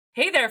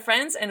Hey there,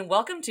 friends, and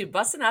welcome to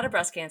Bustin' Out of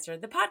Breast Cancer,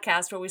 the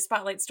podcast where we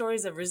spotlight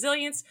stories of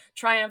resilience,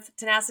 triumph,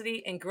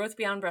 tenacity, and growth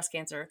beyond breast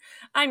cancer.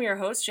 I'm your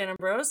host, Shannon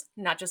Bros,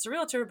 not just a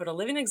realtor, but a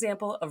living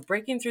example of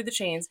breaking through the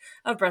chains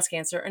of breast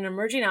cancer and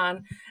emerging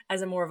on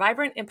as a more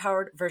vibrant,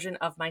 empowered version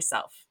of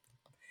myself.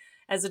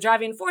 As the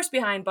driving force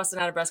behind Bustin'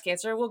 Out of Breast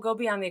Cancer, we'll go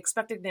beyond the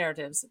expected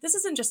narratives. This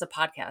isn't just a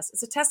podcast,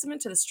 it's a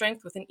testament to the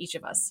strength within each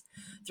of us.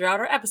 Throughout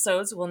our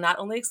episodes, we'll not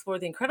only explore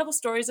the incredible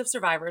stories of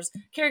survivors,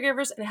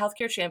 caregivers, and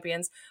healthcare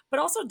champions, but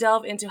also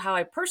delve into how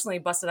I personally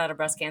busted out of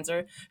breast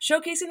cancer,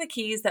 showcasing the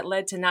keys that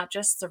led to not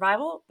just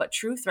survival, but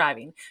true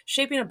thriving,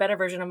 shaping a better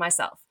version of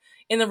myself.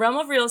 In the realm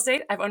of real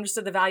estate, I've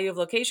understood the value of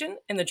location.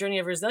 In the journey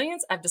of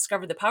resilience, I've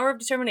discovered the power of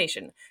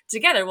determination.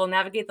 Together, we'll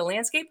navigate the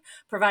landscape,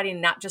 providing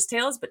not just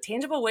tales, but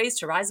tangible ways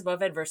to rise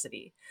above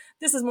adversity.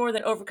 This is more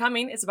than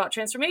overcoming, it's about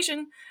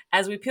transformation.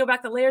 As we peel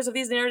back the layers of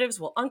these narratives,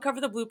 we'll uncover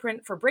the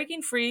blueprint for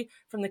breaking free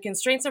from the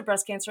constraints of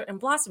breast cancer and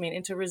blossoming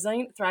into a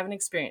resilient, thriving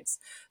experience.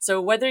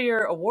 So whether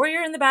you're a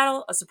warrior in the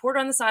battle, a supporter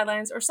on the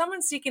sidelines, or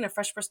someone seeking a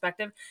fresh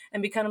perspective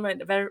and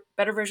becoming a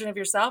better version of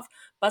yourself,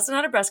 Busting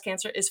Out of Breast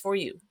Cancer is for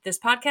you. This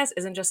podcast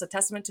isn't just a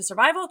testament to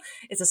survival,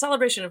 it's a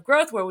celebration of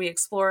growth where we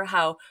explore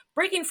how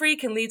breaking free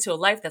can lead to a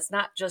life that's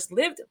not just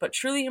lived, but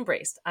truly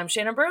embraced. I'm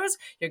Shannon Bros,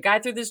 your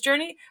guide through this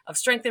journey of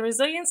strength and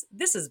resilience.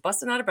 This is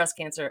Busting Out of Breast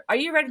Cancer. Are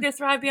you ready to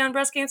thrive beyond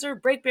breast cancer,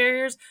 break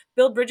barriers,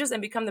 build bridges,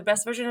 and become the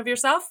best version of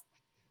yourself?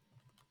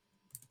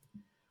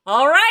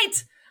 All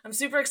right. I'm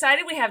super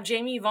excited. We have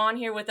Jamie Vaughn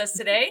here with us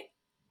today.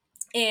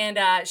 And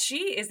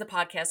she is the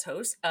podcast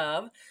host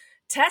of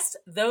Test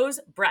Those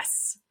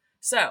Breasts.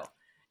 So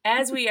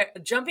as we are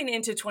jumping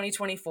into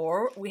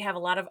 2024, we have a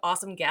lot of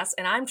awesome guests,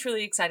 and I'm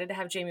truly excited to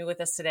have Jamie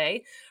with us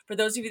today. For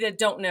those of you that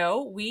don't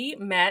know, we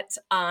met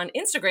on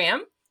Instagram.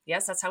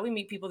 Yes, that's how we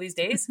meet people these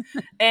days.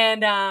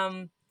 And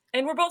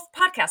we're both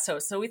podcast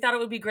hosts, so we thought it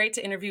would be great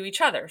to interview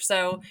each other.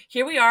 So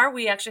here we are.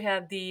 We actually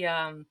had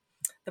the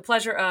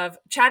pleasure of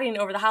chatting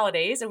over the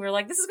holidays, and we were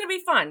like, this is going to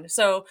be fun.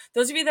 So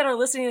those of you that are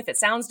listening, if it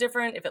sounds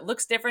different, if it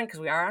looks different, because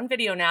we are on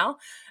video now,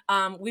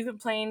 we've been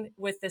playing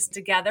with this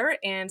together,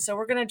 and so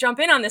we're going to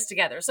jump in on this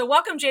together. So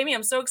welcome, Jamie.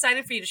 I'm so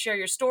excited for you to share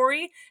your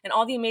story and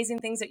all the amazing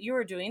things that you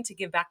are doing to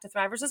give back to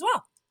Thrivers as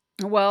well.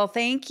 Well,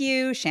 thank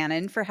you,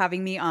 Shannon, for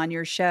having me on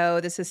your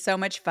show. This is so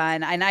much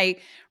fun. And I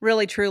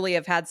really, truly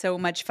have had so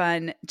much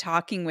fun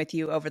talking with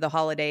you over the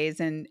holidays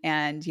and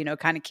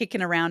kind of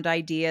kicking around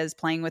ideas,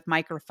 playing with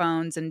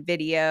microphones and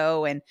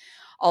video and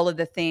all of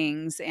the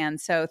things. And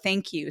so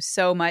thank you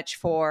so much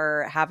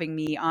for having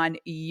me on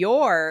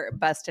your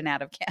busting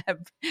out of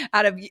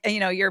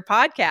your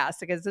podcast,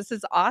 because this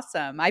is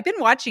awesome. I've been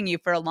watching you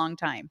for a long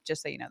time,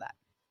 just so you know that.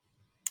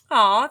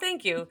 Aw,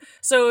 thank you.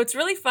 So it's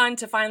really fun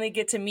to finally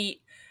get to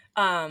meet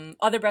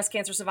other breast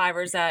cancer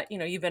survivors that,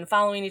 you've been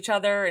following each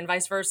other and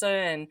vice versa.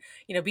 And,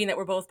 being that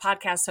we're both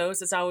podcast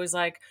hosts, it's always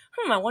like,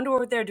 I wonder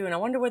what they're doing. I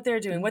wonder what they're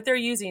doing, what they're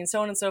using,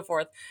 so on and so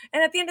forth.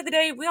 And at the end of the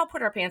day, we all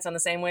put our pants on the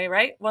same way,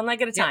 right? One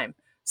leg at a time.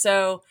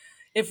 So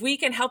if we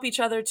can help each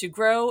other to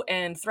grow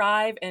and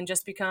thrive and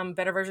just become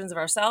better versions of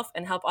ourselves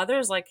and help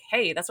others, like,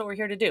 hey, that's what we're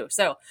here to do.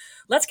 So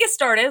let's get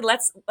started.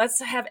 Let's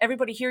have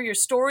everybody hear your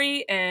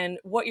story and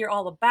what you're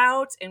all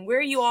about and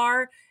where you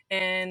are,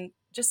 and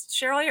just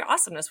share all your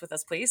awesomeness with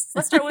us, please.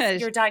 Let's start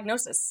with your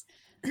diagnosis.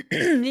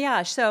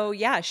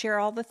 Share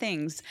all the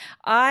things.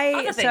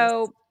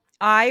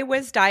 I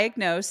was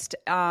diagnosed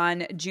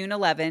on June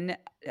 11,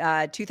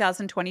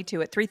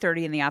 2022 at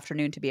 3:30 in the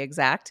afternoon, to be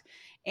exact.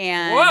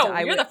 And whoa,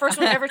 you're the first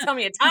one to ever tell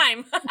me a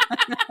time.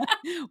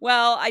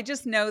 Well, I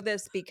just know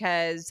this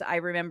because I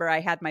remember I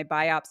had my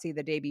biopsy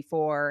the day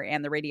before,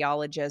 and the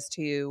radiologist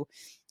who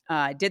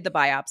did the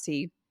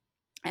biopsy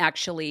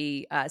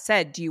actually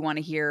said, do you want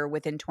to hear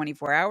within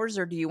 24 hours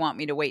or do you want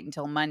me to wait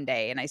until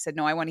Monday? And I said,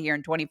 no, I want to hear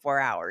in 24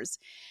 hours.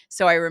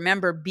 So I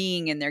remember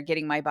being in there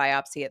getting my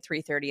biopsy at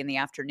 3:30 in the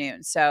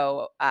afternoon.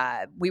 So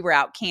we were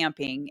out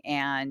camping,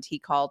 and he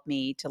called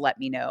me to let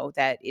me know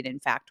that it in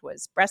fact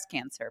was breast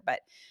cancer. But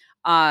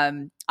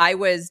I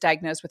was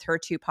diagnosed with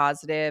HER2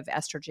 positive,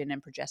 estrogen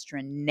and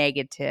progesterone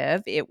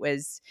negative. It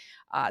was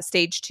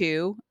stage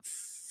 2,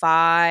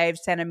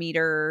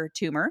 5-centimeter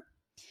tumor.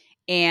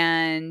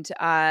 And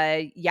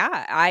I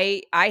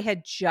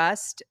had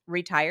just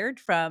retired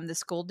from the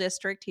school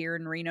district here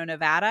in Reno,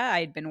 Nevada. I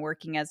had been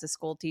working as a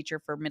school teacher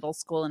for middle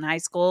school and high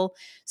school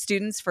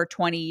students for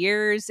 20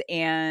 years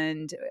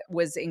and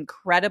was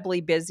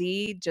incredibly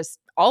busy, just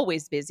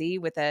always busy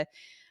with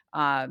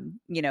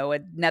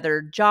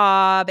another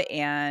job,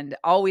 and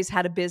always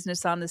had a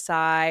business on the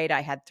side.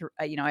 I had,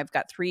 I've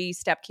got 3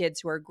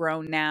 stepkids who are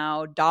grown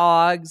now,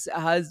 dogs,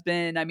 a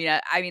husband.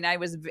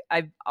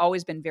 I've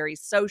always been very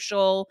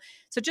social.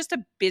 So just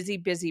a busy,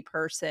 busy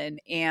person.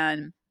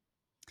 And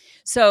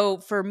so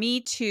for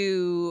me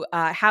to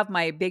have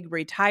my big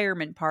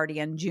retirement party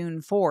on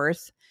June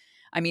 4th,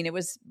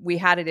 we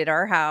had it at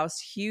our house,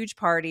 huge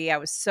party. I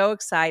was so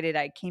excited.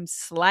 I came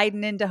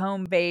sliding into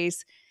home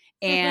base.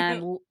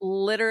 And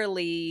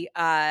literally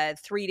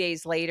 3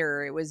 days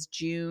later, it was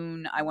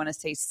June, I want to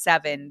say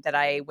 7, that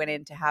I went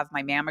in to have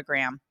my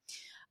mammogram.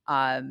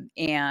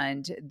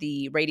 And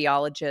the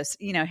radiologist,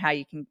 you know, how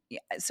you can.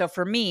 So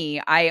for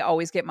me, I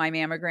always get my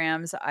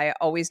mammograms. I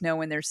always know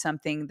when there's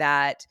something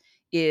that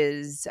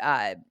is,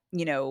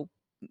 you know,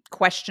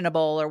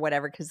 questionable or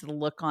whatever, because the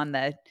look on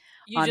the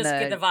You just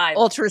get the vibe.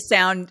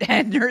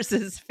 ultrasound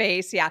nurse's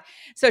face. Yeah.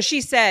 So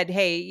she said,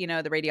 hey, you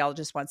know, the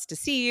radiologist wants to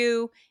see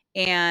you.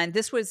 And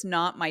this was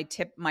not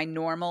my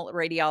normal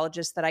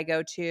radiologist that I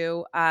go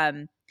to.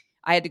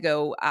 I had to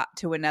go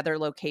to another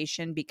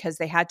location because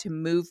they had to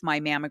move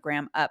my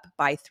mammogram up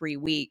by 3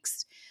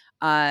 weeks.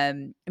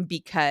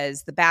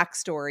 Because the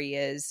backstory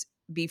is,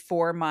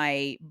 before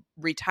my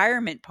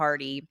retirement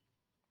party,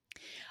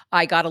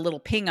 I got a little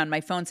ping on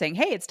my phone saying,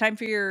 hey, it's time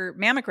for your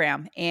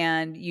mammogram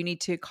and you need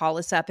to call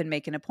us up and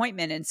make an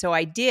appointment. And so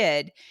I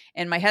did.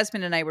 And my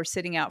husband and I were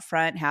sitting out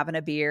front having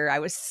a beer. I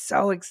was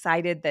so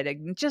excited that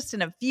just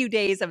in a few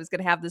days I was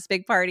going to have this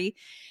big party.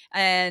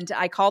 And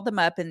I called them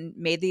up and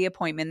made the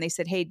appointment. They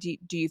said, hey, do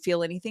you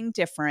feel anything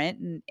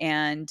different?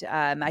 And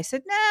I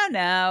said,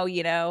 no,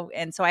 you know.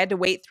 And so I had to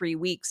wait 3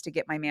 weeks to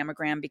get my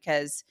mammogram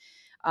because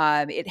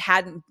it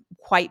hadn't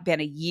quite been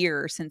a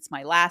year since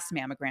my last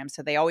mammogram.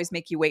 So they always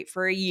make you wait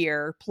for a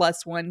year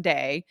plus 1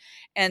 day.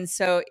 And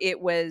so it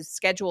was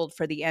scheduled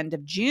for the end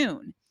of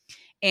June.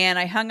 And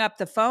I hung up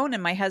the phone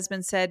and my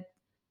husband said,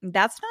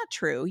 that's not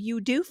true. You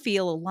do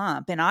feel a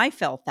lump. And I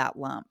felt that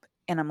lump.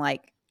 And I'm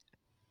like,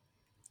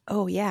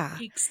 oh yeah.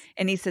 Peaks.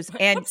 And he says,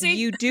 and Whoopsie.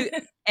 you do,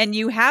 and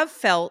you have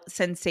felt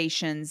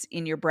sensations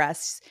in your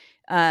breasts.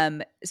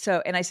 And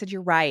I said,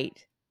 you're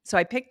right. So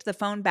I picked the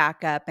phone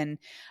back up and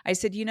I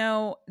said, you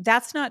know,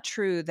 that's not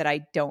true that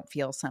I don't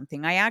feel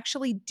something. I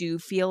actually do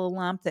feel a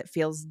lump that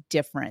feels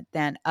different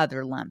than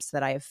other lumps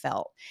that I have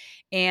felt.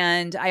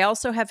 And I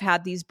also have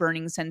had these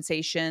burning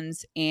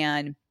sensations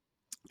and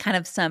kind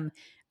of some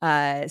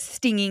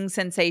stinging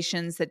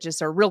sensations that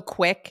just are real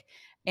quick.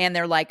 And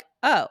they're like,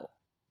 oh,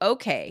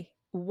 okay.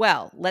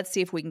 Well, let's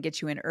see if we can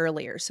get you in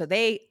earlier. So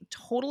they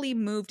totally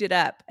moved it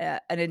up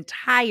an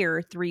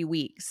entire 3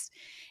 weeks.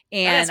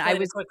 And I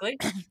was quickly.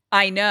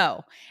 I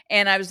know.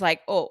 And I was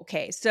like, oh,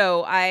 okay.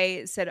 So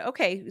I said,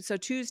 okay, so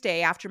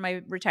Tuesday after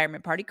my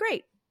retirement party,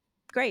 great.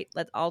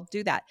 I'll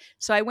do that.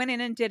 So I went in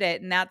and did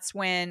it. And that's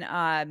when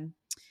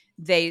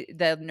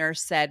the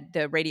nurse said,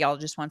 the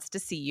radiologist wants to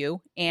see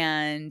you.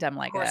 And I'm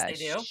like, of course they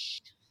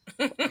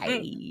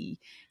do.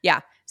 Yeah.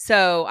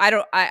 So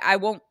I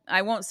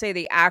won't say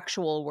the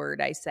actual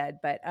word I said,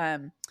 but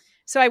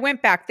so I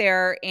went back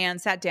there and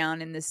sat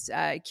down, and this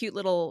cute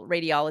little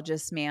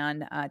radiologist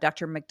man,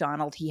 Dr.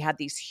 McDonald, he had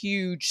these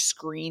huge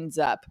screens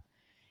up,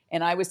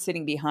 and I was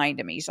sitting behind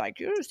him. He's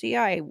like, you see,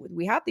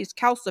 we have these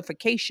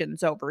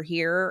calcifications over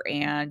here,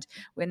 and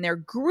when they're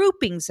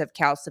groupings of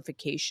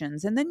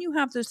calcifications, and then you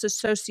have this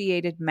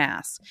associated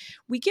mass.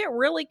 We get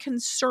really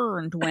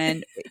concerned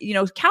when, you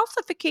know,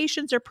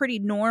 calcifications are pretty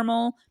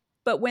normal,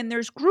 but when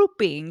there's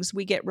groupings,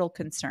 we get real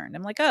concerned.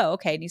 I'm like, oh,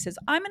 okay. And he says,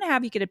 I'm going to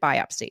have you get a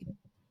biopsy.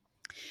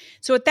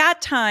 So at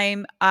that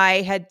time,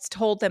 I had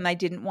told them I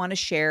didn't want to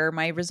share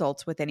my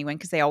results with anyone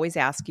because they always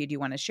ask you, do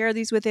you want to share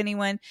these with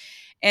anyone?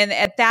 And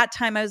at that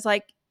time, I was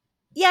like,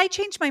 yeah, I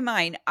changed my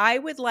mind. I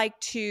would like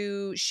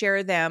to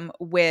share them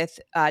with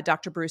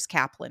Dr. Bruce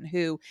Kaplan,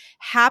 who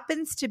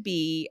happens to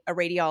be a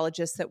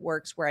radiologist that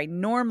works where I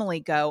normally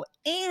go,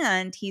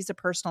 and he's a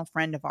personal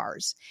friend of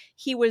ours.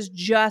 He was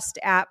just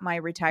at my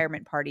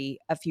retirement party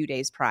a few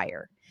days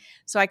prior.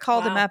 So I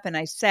called him up and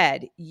I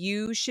said,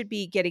 you should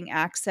be getting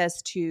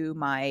access to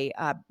my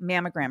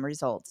mammogram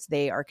results.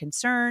 They are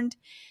concerned.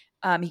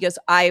 He goes,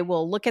 I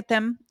will look at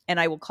them and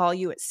I will call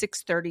you at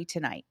 6:30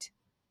 tonight.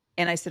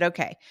 And I said,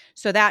 okay.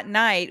 So that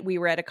night we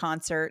were at a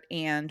concert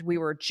and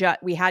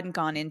we hadn't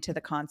gone into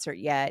the concert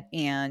yet.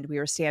 And we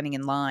were standing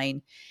in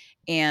line,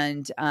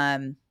 and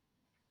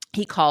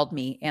he called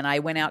me, and I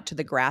went out to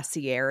the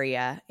grassy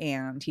area,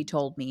 and he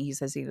told me, he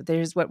says,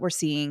 there's what we're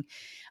seeing.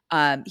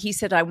 He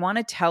said, I want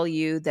to tell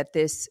you that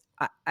this,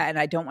 and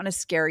I don't want to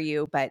scare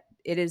you, but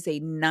it is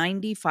a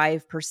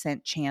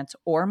 95% chance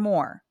or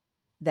more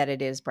that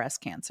it is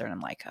breast cancer. And I'm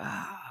like,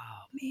 oh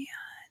man.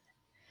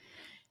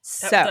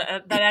 So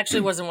that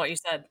actually wasn't what you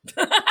said.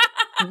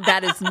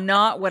 That is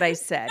not what I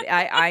said.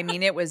 I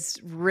mean, it was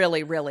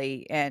really,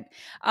 really, and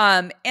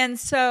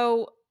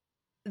so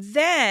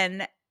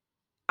then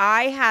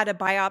I had a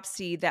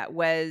biopsy that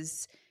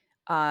was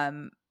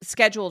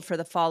scheduled for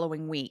the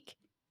following week.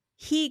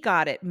 He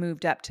got it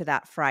moved up to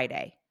that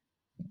Friday.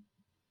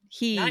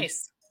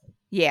 Nice.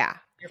 Yeah.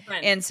 Your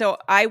friend. And so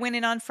I went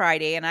in on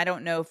Friday, and I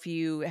don't know if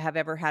you have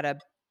ever had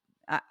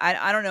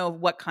I don't know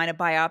what kind of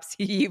biopsy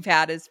you've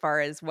had as far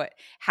as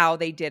how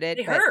they did it.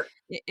 They hurt.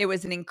 It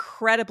was an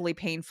incredibly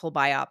painful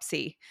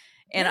biopsy.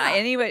 And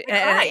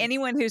Yeah,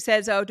 anyone who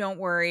says, oh, don't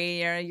worry,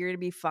 you're going to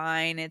be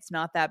fine, it's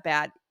not that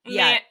bad.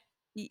 Yeah.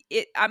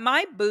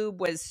 My boob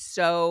was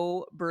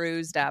so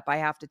bruised up, I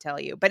have to tell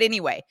you. But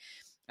anyway,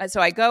 so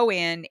I go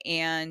in,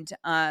 and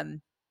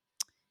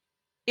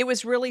It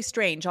was really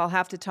strange. I'll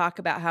have to talk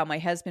about how my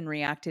husband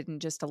reacted in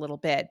just a little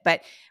bit,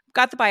 but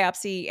got the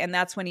biopsy. And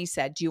that's when he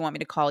said, do you want me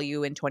to call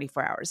you in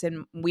 24 hours?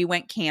 And we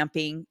went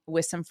camping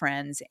with some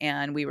friends,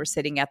 and we were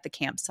sitting at the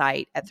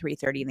campsite at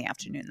 3:30 in the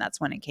afternoon. That's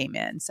when it came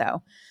in.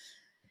 So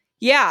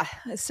yeah.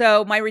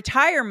 So my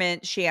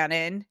retirement,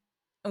 Shannon,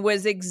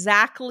 was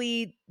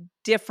exactly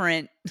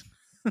different.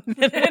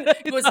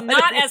 It was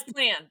not as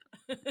planned.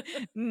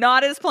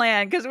 Not as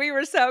planned, because we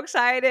were so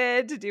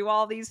excited to do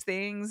all these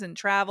things and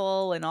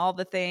travel and all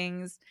the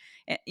things,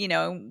 you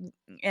know,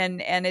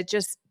 and it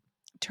just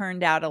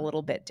turned out a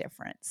little bit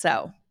different.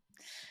 So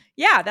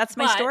yeah, that's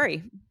my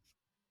story.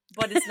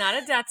 But it's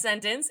not a death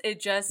sentence. It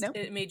just,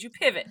 it made you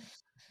pivot.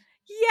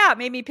 Yeah, it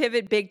made me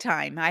pivot big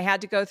time. I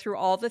had to go through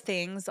all the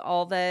things,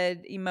 all the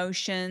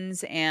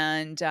emotions,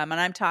 and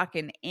I'm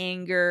talking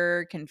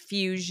anger,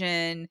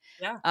 confusion,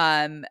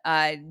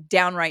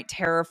 downright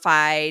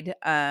terrified.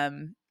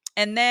 And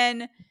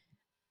then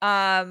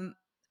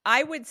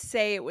I would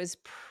say it was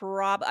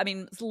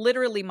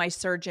literally my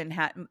surgeon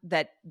had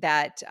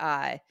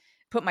that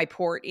put my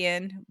port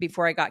in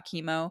before I got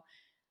chemo,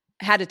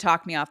 had to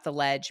talk me off the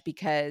ledge,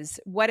 because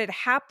what had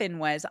happened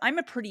was, I'm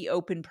a pretty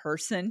open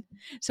person.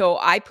 So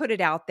I put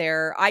it out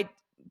there.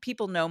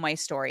 People know my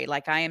story.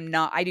 Like, I'm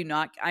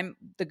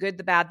the good,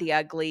 the bad, the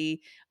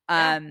ugly.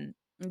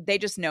 They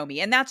just know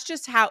me. And that's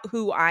just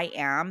who I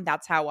am.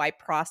 That's how I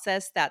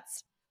process.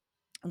 That's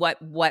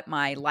what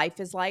my life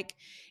is like.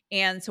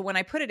 And so when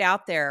I put it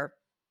out there,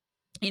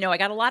 you know, I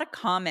got a lot of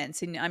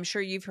comments, and I'm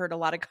sure you've heard a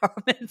lot of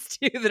comments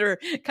too that are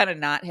kind of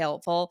not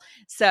helpful.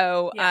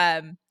 So,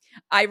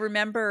 I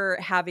remember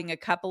having a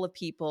couple of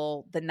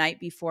people the night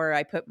before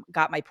I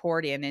got my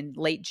port in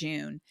late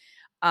June,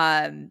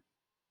 send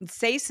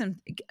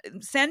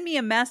me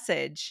a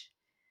message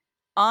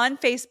on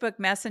Facebook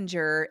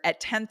Messenger at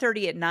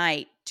 10:30 at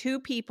night. 2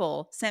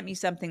 people sent me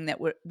something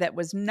that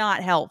was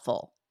not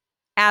helpful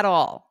at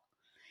all.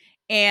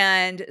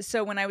 And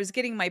so when I was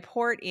getting my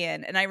port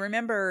in, and I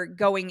remember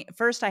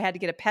first I had to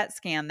get a PET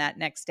scan that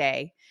next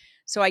day.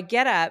 So I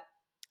get up,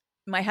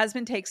 my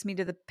husband takes me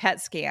to the PET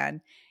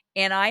scan,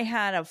 and I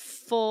had a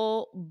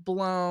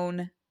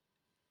full-blown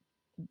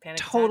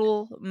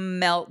total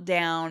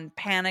meltdown,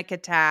 panic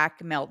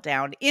attack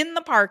meltdown in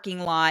the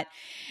parking lot.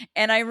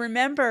 And I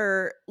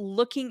remember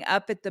looking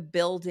up at the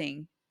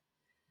building,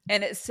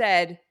 and it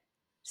said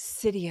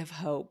City of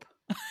Hope.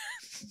 And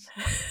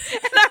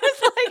I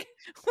was like,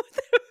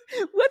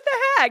 what the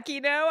heck,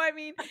 you know? I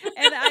mean,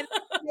 and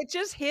it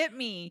just hit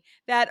me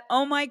that,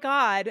 oh my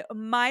God,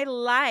 my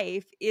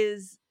life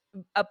is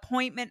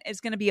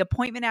going to be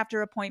appointment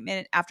after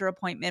appointment after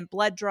appointment,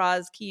 blood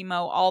draws,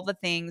 chemo, all the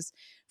things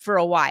for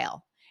a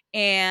while.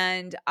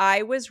 And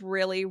I was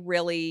really,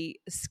 really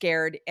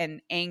scared and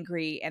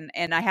angry. And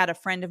I had a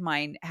friend of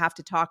mine have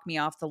to talk me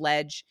off the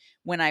ledge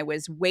when I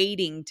was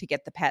waiting to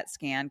get the PET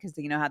scan, because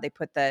you know how they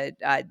put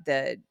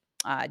the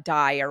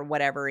dye or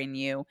whatever in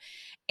you.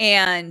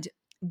 And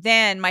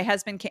then my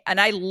husband came, and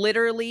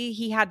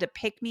he had to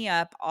pick me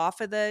up off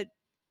of the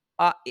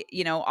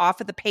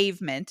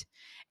pavement,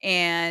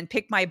 and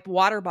pick my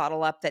water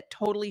bottle up that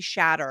totally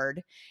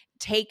shattered,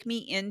 take me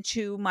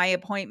into my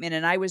appointment.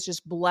 And I was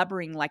just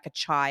blubbering like a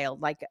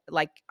child, like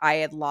I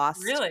had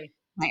lost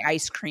my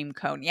ice cream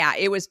cone. Yeah,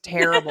 it was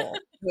terrible.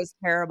 It was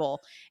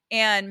terrible.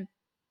 And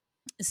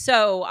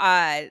so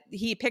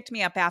he picked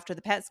me up after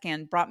the PET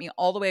scan, brought me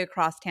all the way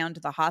across town to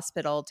the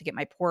hospital to get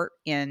my port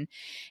in.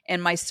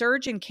 And my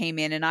surgeon came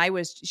in, and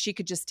she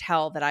could just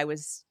tell that I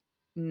was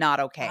not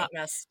okay. Hot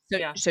mess.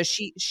 So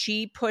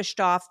she pushed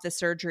off the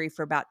surgery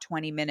for about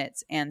 20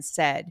 minutes and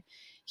said,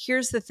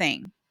 here's the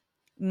thing.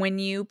 When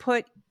you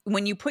put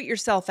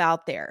yourself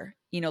out there,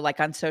 you know, like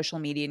on social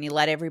media, and you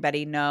let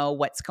everybody know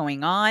what's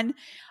going on,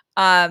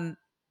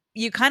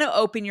 you kind of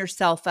open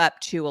yourself up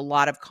to a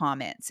lot of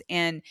comments,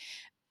 and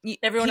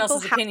everyone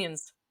else's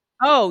opinions.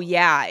 Oh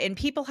yeah. And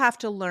people have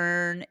to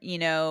learn, you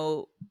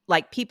know,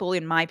 like people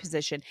in my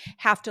position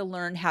have to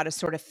learn how to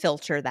sort of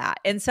filter that.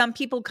 And some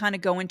people kind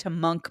of go into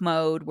monk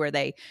mode where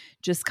they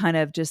just kind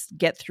of just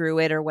get through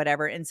it or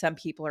whatever. And some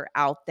people are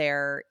out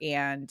there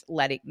and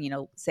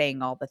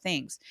saying all the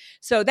things.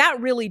 So that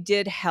really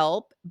did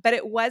help. But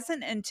it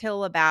wasn't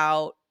until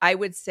about, I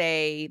would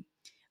say,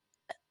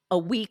 a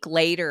week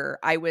later,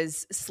 I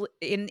was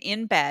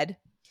in bed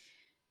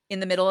in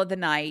the middle of the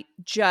night,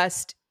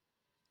 just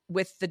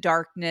with the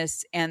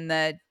darkness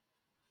and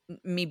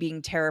me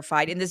being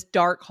terrified in this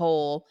dark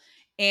hole.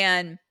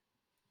 And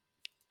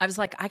I was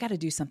like, I got to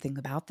do something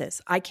about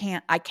this. I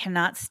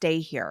cannot stay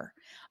here.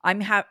 I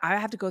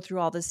have to go through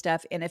all this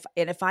stuff. And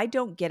if I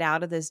don't get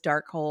out of this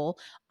dark hole,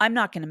 I'm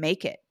not going to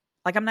make it.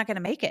 Like, I'm not going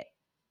to make it.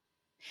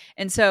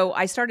 And so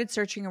I started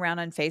searching around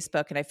on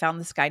Facebook, and I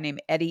found this guy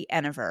named Eddie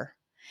Enever.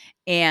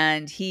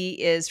 and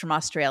he is from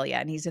Australia,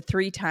 and he's a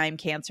 3-time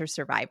cancer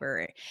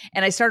survivor.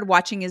 And I started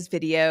watching his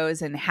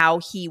videos and how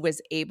he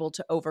was able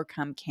to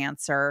overcome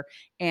cancer,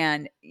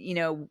 and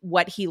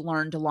what he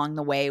learned along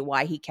the way,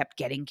 why he kept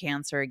getting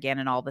cancer again,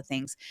 and all the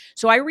things.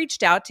 So I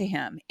reached out to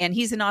him, and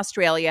he's in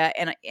Australia,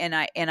 and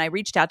I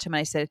reached out to him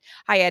and I said,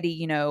 "Hi,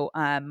 Eddie.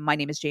 My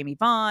name is Jamie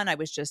Vaughn. I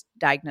was just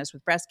diagnosed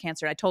with breast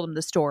cancer." And I told him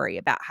the story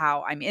about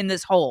how I'm in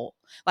this hole.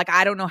 Like,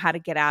 I don't know how to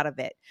get out of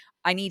it.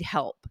 I need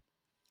help.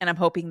 And I'm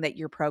hoping that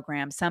your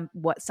program,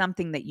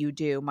 something that you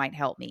do might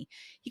help me.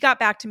 He got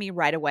back to me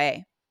right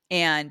away,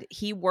 and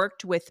he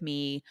worked with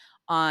me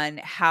on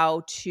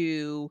how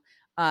to,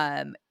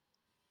 kind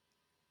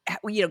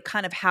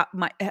of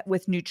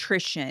with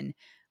nutrition,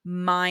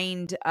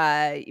 mind,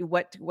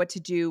 what to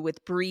do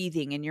with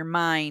breathing and your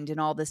mind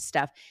and all this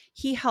stuff.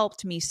 He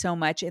helped me so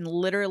much, and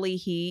literally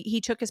he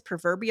took his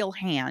proverbial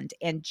hand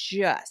and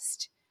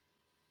just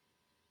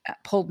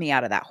pulled me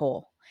out of that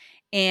hole.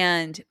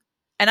 And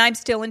I'm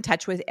still in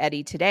touch with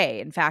Eddie today.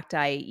 In fact,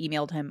 I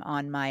emailed him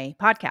on my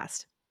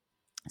podcast.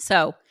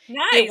 So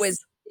it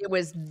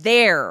was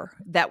there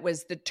that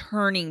was the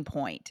turning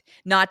point.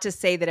 Not to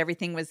say that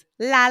everything was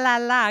la, la,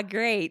 la,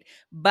 great,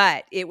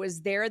 but it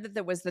was there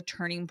that was the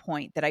turning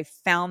point, that I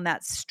found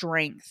that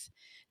strength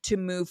to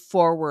move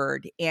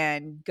forward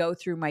and go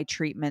through my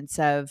treatments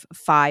of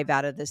 5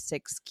 out of the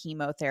 6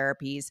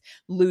 chemotherapies,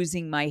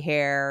 losing my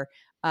hair,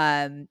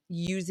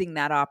 using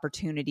that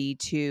opportunity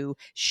to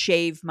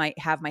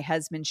have my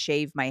husband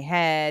shave my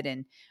head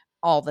and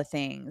all the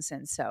things.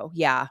 And so,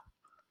 yeah,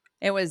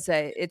 that's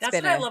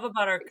what I love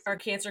about our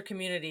cancer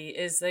community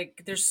is,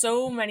 like, there's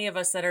so many of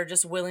us that are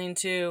just willing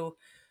to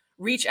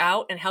reach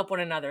out and help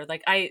one another.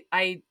 Like,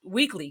 I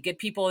weekly get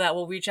people that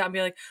will reach out and be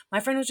like,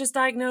 my friend was just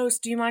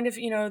diagnosed. Do you mind if,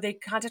 they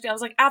contact you? I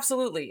was like,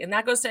 absolutely. And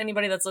that goes to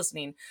anybody that's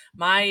listening.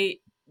 My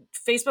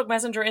Facebook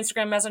Messenger,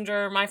 Instagram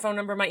Messenger, my phone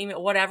number, my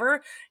email,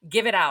 whatever,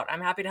 give it out.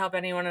 I'm happy to help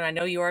anyone. And I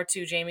know you are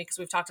too, Jamie, because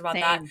we've talked about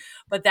that.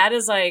 But that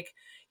is like,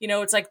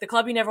 it's like the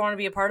club you never want to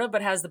be a part of,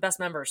 but has the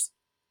best members.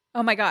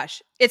 Oh my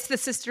gosh. It's the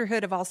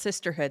sisterhood of all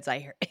sisterhoods, I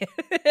hear.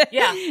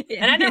 Yeah.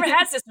 And I never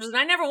had sisters, and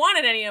I never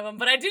wanted any of them,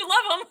 but I do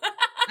love them.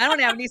 I don't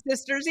have any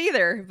sisters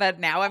either,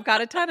 but now I've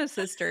got a ton of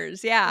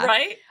sisters. Yeah.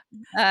 Right.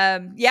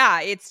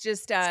 Yeah. It's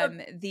just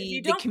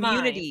the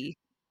community.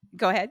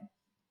 Go ahead.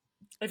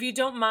 If you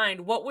don't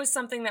mind, what was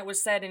something that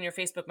was said in your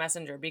Facebook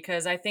Messenger?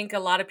 Because I think a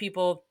lot of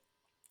people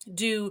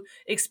do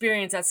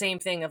experience that same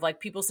thing of, like,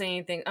 people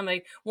saying things. I'm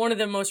like, one of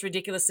the most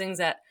ridiculous things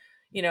that,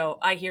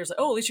 I hear is like,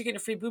 "Oh, at least you're getting a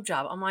free boob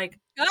job." I'm like,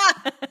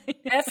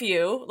 F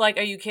you. Like,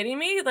 are you kidding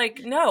me?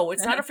 Like, no,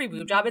 it's not a free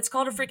boob job. It's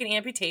called a freaking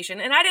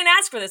amputation. And I didn't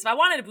ask for this. If I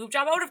wanted a boob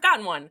job, I would have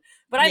gotten one.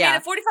 But I made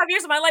it 45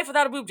 years of my life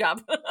without a boob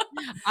job.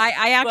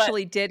 I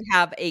actually did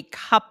have a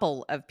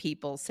couple of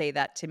people say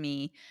that to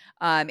me.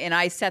 And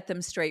I set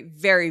them straight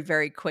very,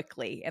 very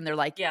quickly. And they're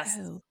like, yes.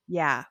 Oh,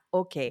 yeah,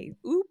 okay,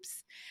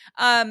 oops.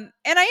 And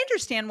I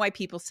understand why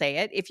people say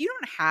it. If you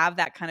don't have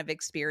that kind of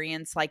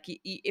experience, like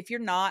if you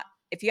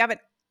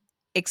haven't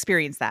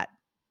experienced that,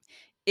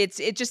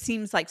 it just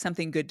seems like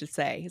something good to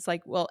say. It's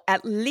like, well,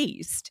 at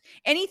least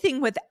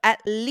anything with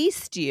at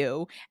least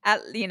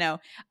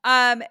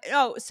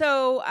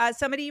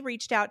somebody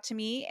reached out to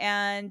me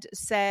and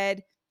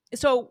said,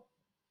 so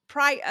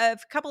a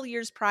couple of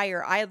years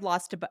prior, I had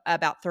lost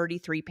about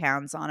 33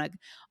 pounds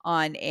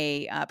on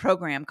a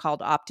program called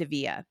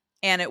Optavia.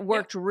 And it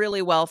worked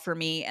really well for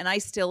me, and I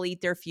still eat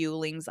their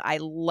fuelings. I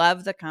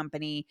love the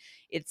company.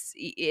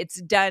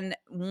 It's done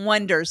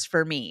wonders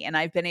for me, and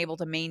I've been able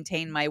to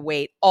maintain my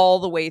weight all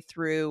the way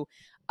through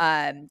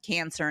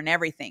cancer and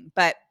everything.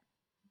 But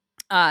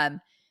I'm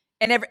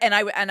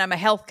a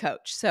health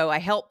coach, so I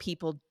help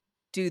people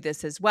do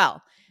this as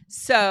well.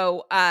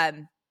 So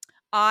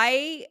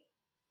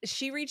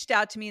she reached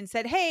out to me and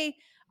said, "Hey,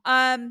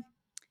 I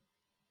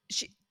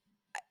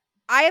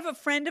have a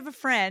friend of a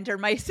friend, or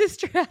my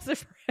sister has a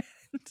friend."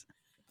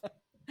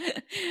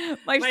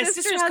 my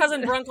sister's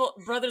cousin,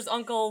 brother's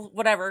uncle,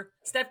 whatever,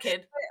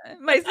 stepkid.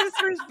 My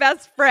sister's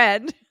best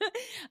friend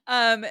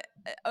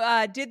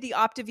did the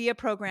Optavia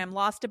program,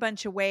 lost a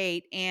bunch of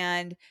weight,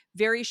 and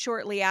very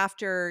shortly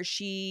after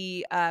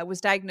she was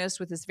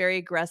diagnosed with this very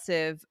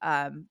aggressive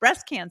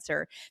breast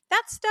cancer.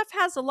 That stuff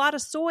has a lot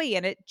of soy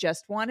in it.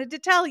 Just wanted to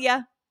tell you.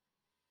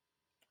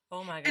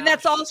 Oh my gosh. And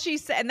that's all she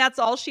said. And that's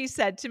all she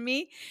said to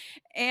me.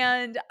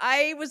 And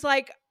I was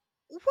like,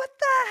 what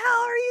the hell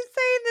are you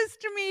saying this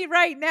to me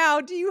right now?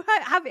 Do you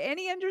have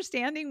any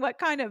understanding what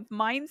kind of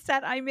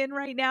mindset I'm in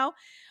right now?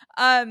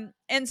 And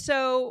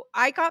so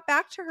I got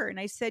back to her and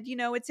I said,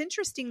 it's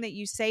interesting that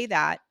you say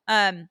that.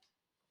 I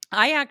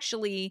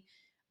actually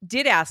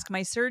did ask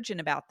my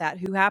surgeon about that,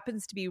 who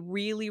happens to be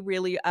really,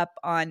 really up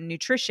on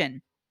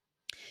nutrition,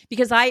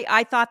 because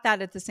I thought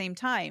that at the same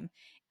time.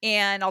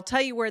 And I'll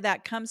tell you where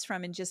that comes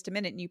from in just a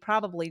minute, and you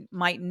probably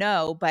might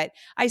know. But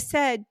I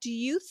said, do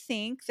you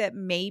think that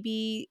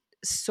maybe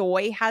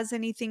soy has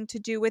anything to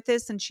do with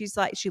this? And she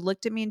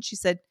looked at me and she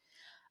said,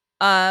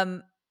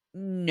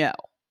 no.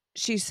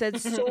 She said,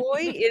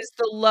 soy is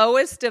the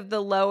lowest of the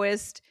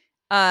lowest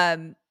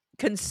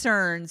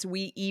concerns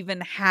we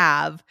even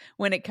have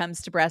when it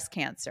comes to breast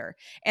cancer.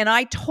 And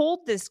I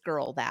told this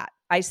girl that.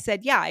 I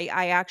said, yeah,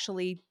 I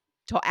actually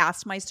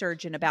asked my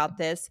surgeon about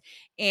this,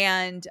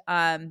 and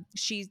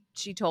she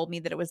told me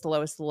that it was the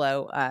lowest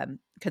low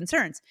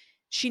concerns.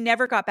 She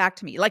never got back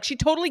to me. Like, she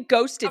totally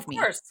ghosted me.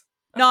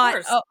 Of Not,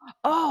 course.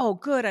 oh,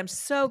 good. I'm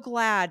so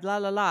glad. La,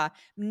 la, la.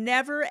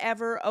 Never,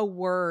 ever a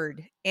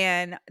word.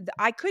 And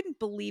I couldn't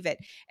believe it.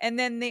 And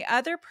then the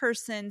other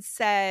person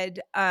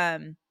said,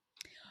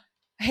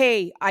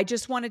 hey, I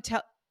just want to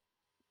tell,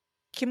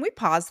 can we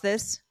pause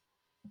this?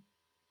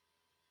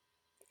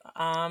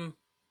 I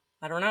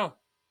don't know.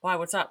 Why?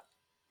 What's up?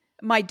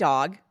 My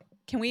dog.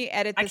 Can we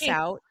edit this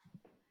out?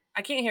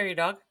 I can't hear you,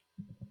 dog.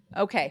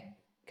 Okay.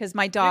 Because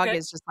my dog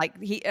is just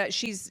like,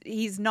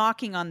 he's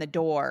knocking on the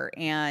door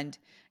and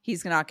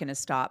he's not going to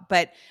stop.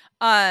 But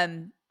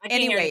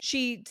anyway,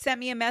 she sent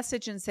me a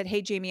message and said,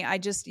 hey, Jamie, I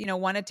just,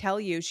 want to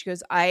tell you. She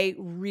goes, I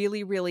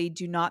really, really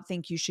do not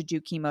think you should do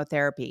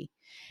chemotherapy.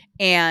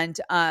 And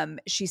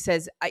she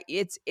says,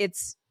 it's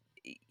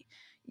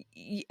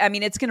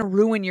going to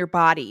ruin your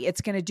body.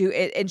 It's going to do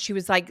it. And she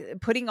was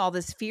like putting all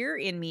this fear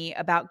in me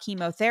about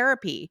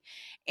chemotherapy.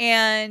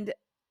 And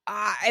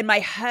my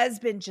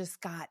husband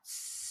just got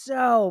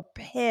so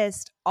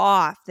pissed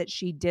off that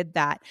she did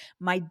that.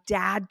 My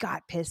dad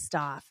got pissed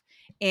off,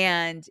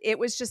 and it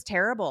was just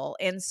terrible.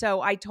 And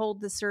so I told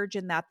the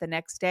surgeon that the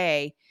next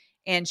day,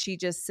 and she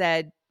just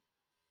said,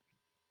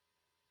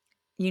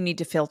 you need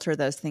to filter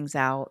those things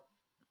out.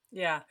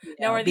 Yeah.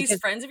 Now, are these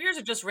friends of yours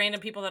or just random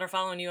people that are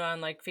following you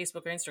on like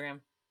Facebook or Instagram?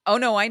 Oh,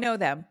 no, I know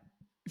them.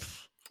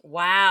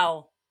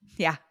 Wow.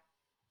 Yeah.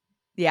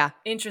 Yeah.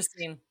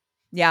 Interesting.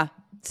 Yeah.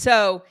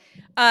 So,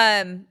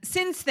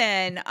 since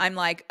then I'm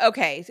like,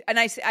 okay. And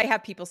I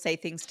have people say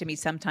things to me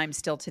sometimes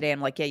still today. I'm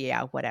like,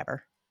 yeah,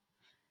 whatever,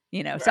 so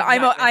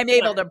exactly. I'm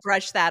able to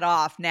brush that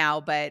off now,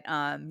 but,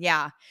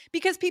 yeah,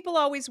 because people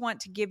always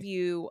want to give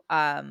you,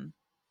 advice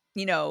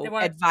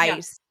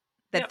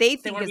that they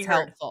think is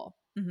helpful.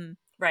 Mm-hmm.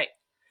 Right.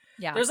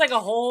 Yeah. There's like a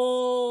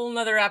whole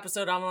nother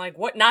episode. I'm like,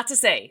 what not to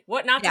say,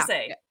 to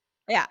say.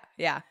 Yeah.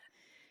 Yeah.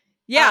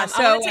 Yeah,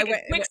 so I want to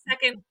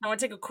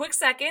take a quick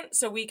second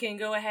so we can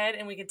go ahead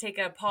and we can take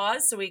a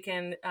pause so we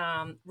can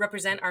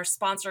represent our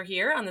sponsor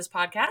here on this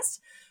podcast.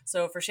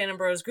 So for Shannon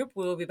Burrows Group,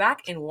 we will be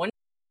back in one.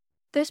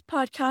 This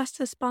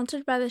podcast is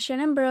sponsored by the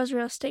Shannon Burrows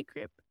Real Estate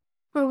Group,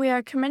 where we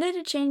are committed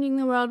to changing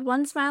the world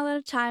one smile at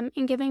a time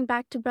and giving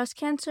back to breast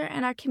cancer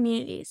and our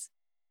communities.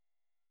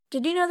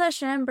 Did you know that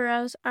Shannon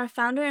Burrows, our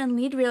founder and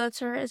lead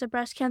realtor, is a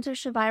breast cancer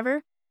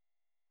survivor?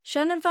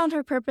 Shannon found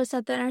her purpose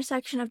at the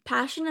intersection of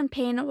passion and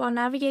pain while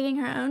navigating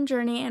her own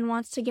journey and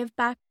wants to give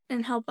back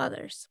and help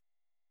others.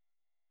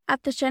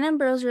 At the Shannon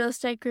Burrows Real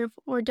Estate Group,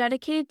 we're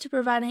dedicated to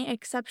providing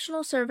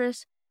exceptional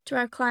service to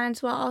our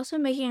clients while also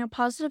making a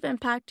positive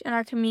impact in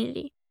our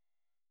community.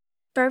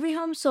 For every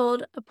home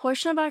sold, a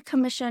portion of our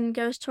commission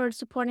goes towards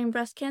supporting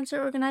breast cancer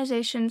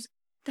organizations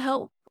to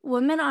help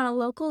women on a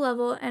local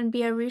level and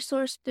be a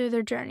resource through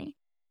their journey.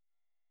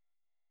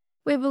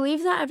 We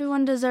believe that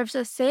everyone deserves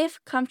a safe,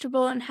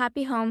 comfortable, and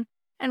happy home,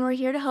 and we're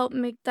here to help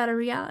make that a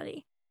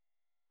reality.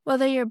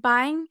 Whether you're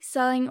buying,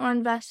 selling, or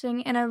investing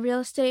in a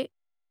real estate,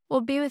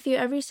 we'll be with you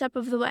every step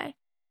of the way.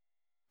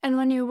 And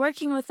when you're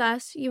working with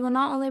us, you will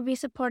not only be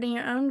supporting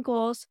your own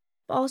goals,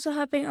 but also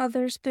helping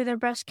others through their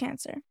breast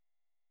cancer.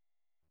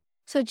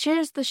 So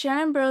cheers the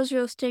Shannon Burrows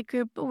Real Estate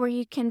Group, where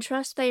you can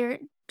trust that your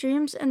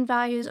dreams and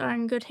values are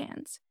in good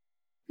hands.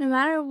 No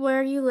matter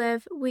where you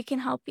live, we can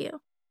help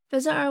you.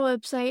 Visit our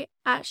website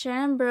at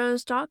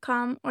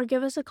shannonburrows.com or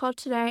give us a call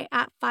today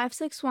at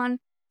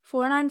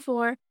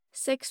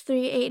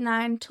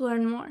 561-494-6389 to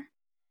learn more.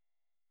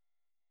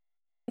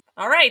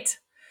 All right.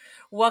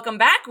 Welcome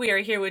back. We are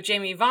here with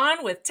Jamie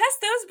Vaughn with Test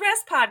Those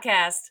Breasts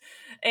podcast.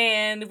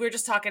 And we're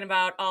just talking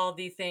about all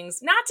the things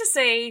not to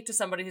say to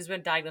somebody who's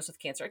been diagnosed with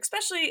cancer,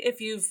 especially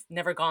if you've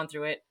never gone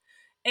through it.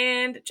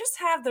 And just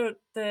have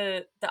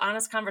the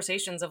honest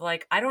conversations of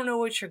like, I don't know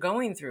what you're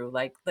going through.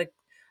 Like,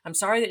 I'm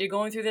sorry that you're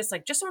going through this.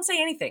 Like, just don't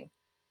say anything,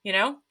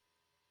 Yeah.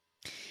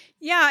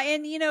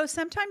 And,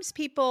 sometimes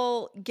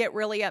people get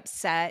really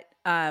upset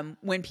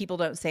when people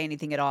don't say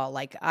anything at all.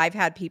 Like, I've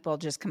had people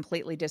just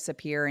completely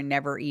disappear and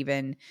never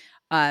even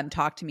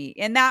talk to me.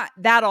 And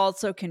that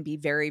also can be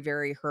very,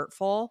 very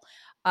hurtful.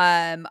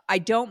 I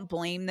don't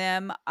blame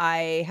them.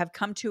 I have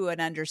come to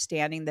an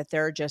understanding that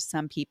there are just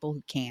some people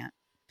who can't.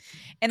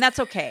 And that's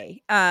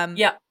okay.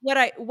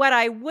 What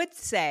I would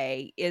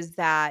say is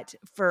that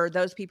for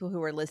those people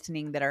who are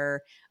listening that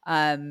are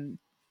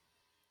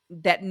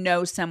that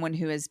know someone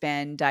who has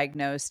been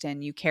diagnosed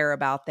and you care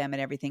about them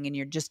and everything, and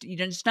you're just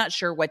not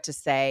sure what to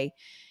say,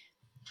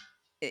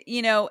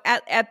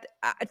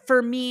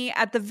 for me,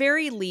 at the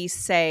very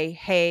least, say,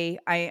 hey,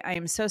 I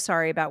am so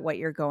sorry about what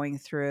you're going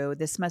through.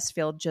 This must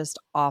feel just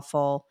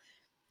awful,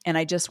 and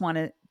I just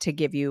wanted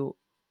to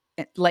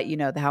let you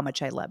know how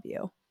much I love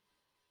you.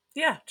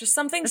 Yeah, just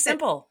something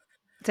simple.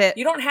 That's it.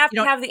 You don't have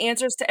to have the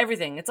answers to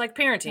everything. It's like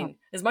parenting. No.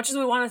 As much as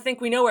we want to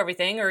think we know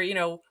everything, or we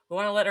want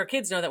to let our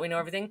kids know that we know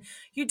everything,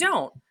 you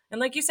don't. And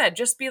like you said,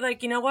 just be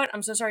like, you know what?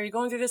 I'm so sorry you're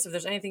going through this. If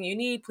there's anything you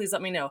need, please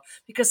let me know.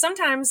 Because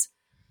sometimes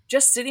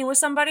just sitting with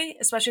somebody,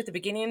 especially at the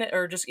beginning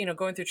or just,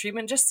 going through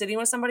treatment, just sitting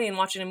with somebody and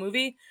watching a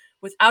movie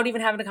without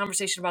even having a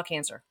conversation about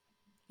cancer,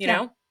 you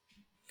know?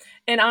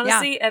 And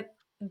honestly,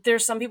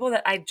 there's some people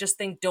that I just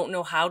think don't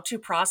know how to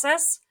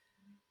process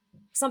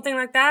something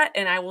like that.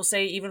 And I will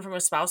say, even from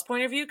a spouse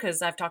point of view,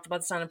 because I've talked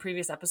about this on a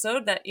previous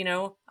episode, that,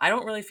 I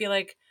don't really feel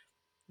like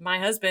my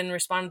husband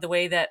responded the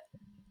way that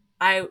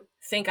I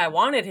think I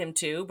wanted him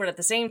to. But at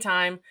the same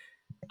time,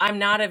 I'm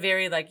not a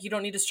very, like, you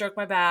don't need to stroke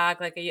my back.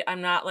 Like,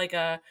 I'm not like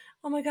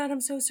oh my God, I'm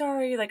so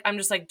sorry. Like, I'm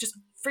just like, just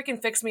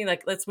freaking fix me.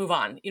 Like, let's move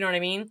on. You know what I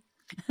mean?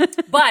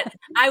 But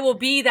I will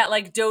be that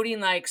like doting,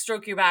 like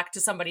stroke your back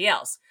to somebody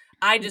else.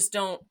 I just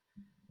don't,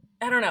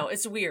 I don't know.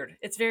 It's weird.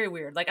 It's very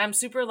weird. Like, I'm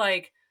super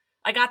like,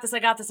 I got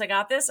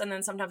this. And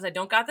then sometimes I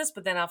don't got this,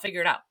 but then I'll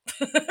figure it out.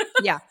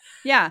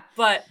 Yeah.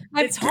 But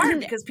it's hard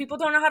because people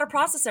don't know how to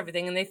process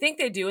everything, and they think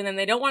they do. And then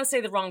they don't want to say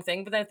the wrong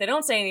thing. But then if they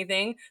don't say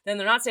anything, then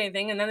they're not saying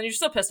anything. And then you're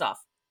still pissed off.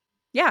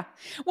 Yeah.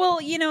 Well,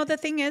 the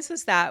thing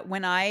is that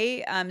when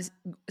I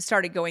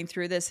started going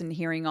through this and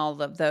hearing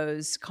all of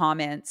those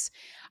comments,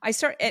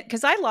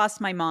 because I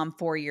lost my mom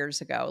 4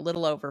 years ago, a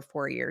little over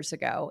 4 years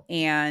ago.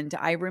 And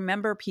I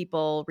remember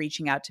people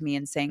reaching out to me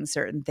and saying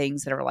certain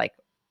things that are like,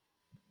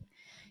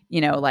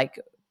 like,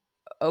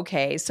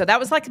 okay. So that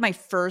was like my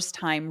first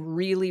time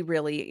really,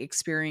 really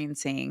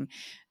experiencing,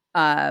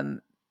 something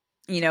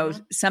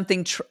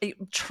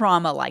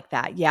trauma like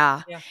that.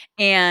 Yeah.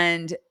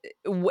 And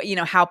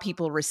how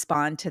people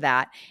respond to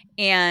that.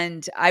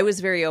 And I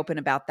was very open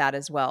about that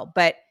as well.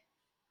 But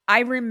I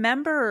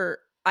remember,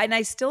 and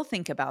I still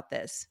think about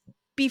this,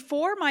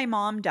 before my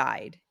mom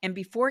died and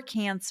before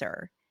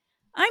cancer,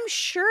 I'm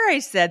sure I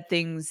said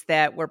things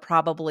that were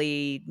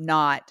probably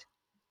not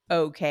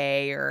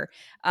okay, or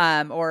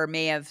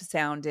may have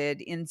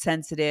sounded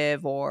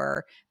insensitive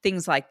or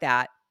things like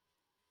that.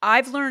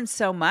 I've learned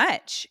so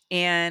much.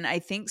 And I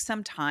think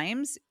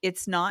sometimes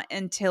it's not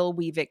until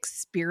we've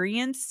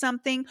experienced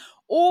something,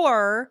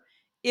 or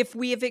if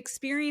we have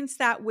experienced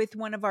that with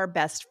one of our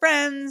best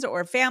friends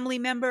or family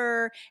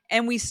member,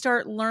 and we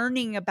start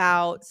learning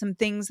about some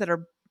things that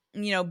are,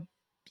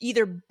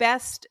 either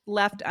best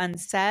left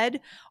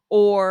unsaid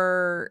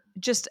or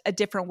just a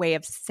different way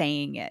of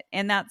saying it.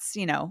 And that's,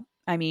 I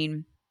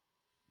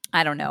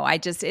don't know.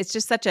 It's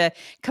just such a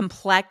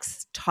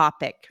complex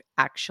topic,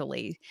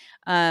 actually.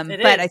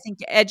 But I think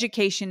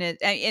education is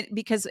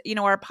because,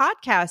 our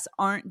podcasts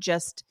aren't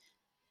just,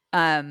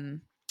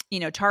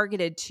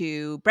 targeted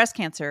to breast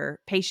cancer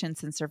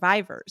patients and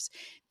survivors.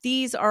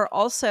 These are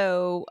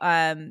also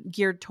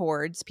geared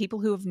towards people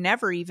who have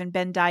never even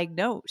been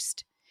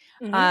diagnosed.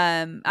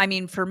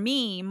 Mm-hmm. For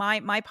me,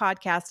 my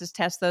podcast is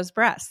Test Those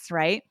Breasts,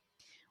 right?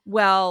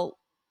 Well,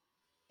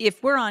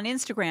 if we're on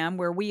Instagram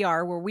where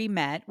we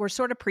met, we're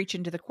sort of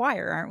preaching to the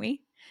choir, aren't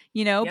we?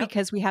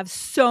 Because we have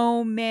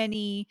so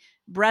many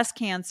breast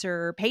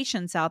cancer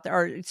patients out there,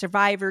 or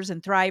survivors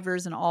and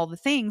thrivers and all the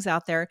things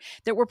out there,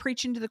 that we're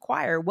preaching to the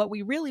choir. What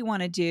we really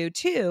want to do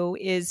too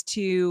is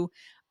to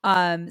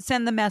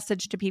send the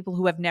message to people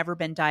who have never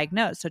been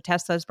diagnosed. So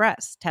test those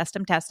breasts, test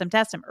them.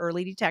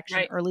 Early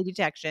detection.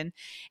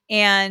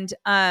 And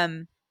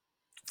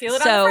feel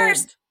it on the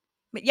first.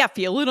 But yeah,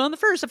 feel it on the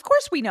first. Of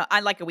course we know.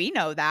 We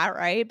know that,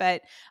 right?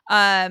 But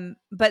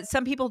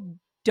some people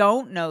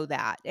don't know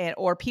that,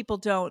 or people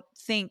don't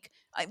think.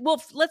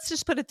 Well, let's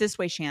just put it this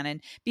way,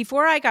 Shannon.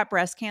 Before I got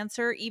breast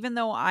cancer, even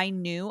though I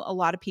knew a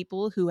lot of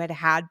people who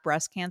had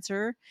breast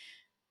cancer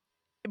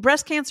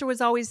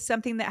was always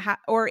something that,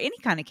 or any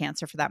kind of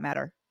cancer for that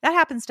matter, that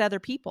happens to other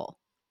people.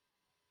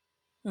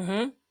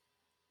 Mm-hmm.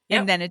 Yep.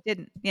 And then it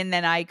didn't. And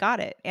then I got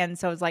it. And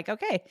so I was like,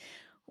 okay,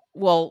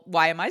 well,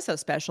 why am I so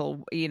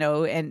special?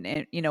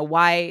 And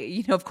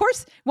why, of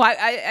course, why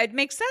it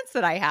makes sense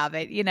that I have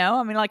it,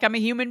 like I'm a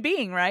human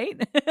being,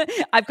 right?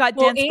 I've got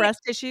dense breast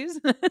tissues.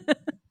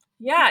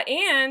 Yeah.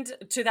 And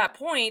to that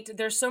point,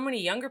 there's so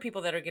many younger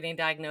people that are getting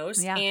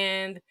diagnosed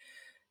and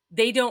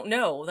they don't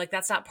know, like,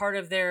 that's not part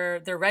of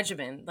their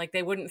regimen. Like,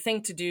 they wouldn't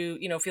think to do,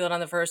 feel it on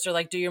the first, or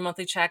like do your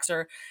monthly checks,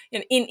 or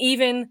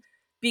even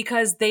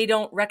because they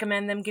don't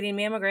recommend them getting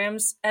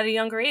mammograms at a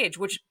younger age,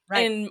 which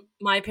in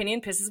my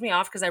opinion pisses me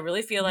off, because I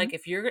really feel like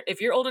if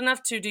you're old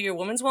enough to do your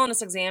women's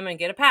wellness exam and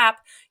get a PAP,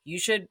 you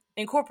should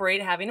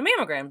incorporate having a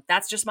mammogram.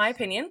 That's just my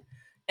opinion.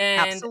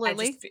 And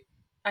absolutely.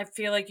 I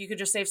feel like you could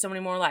just save so many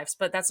more lives,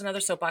 but that's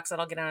another soapbox that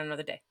I'll get on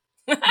another day.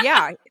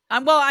 Yeah.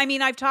 Well,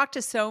 I've talked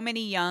to so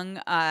many young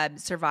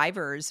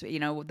survivors,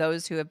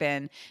 those who have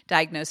been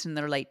diagnosed in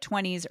their late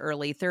 20s,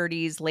 early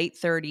 30s, late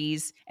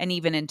 30s, and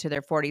even into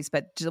their 40s.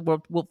 But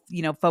we'll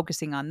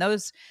focusing on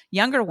those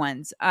younger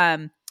ones.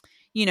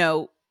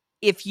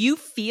 If you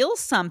feel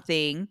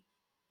something,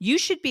 you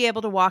should be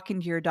able to walk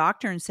into your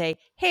doctor and say,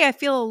 hey, I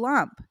feel a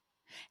lump.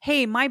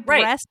 Hey, my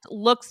breast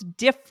looks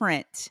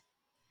different.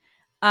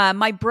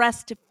 My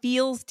breast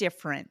feels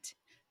different.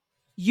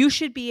 You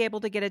should be able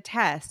to get a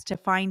test to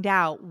find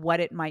out what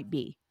it might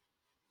be.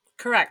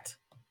 Correct.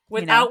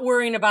 without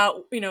worrying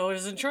about,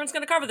 is insurance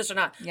going to cover this or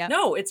not? Yep.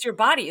 No, it's your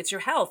body. It's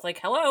your health. Like,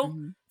 hello,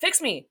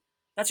 fix me.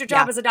 That's your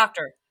job as a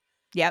doctor.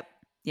 Yep.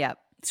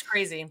 It's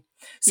crazy.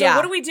 So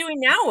what are we doing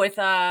now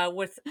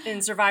with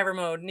in survivor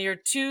mode? You're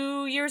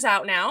 2 years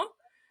out now.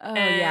 Oh,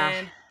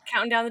 and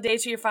counting down the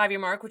days to your 5-year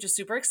mark, which is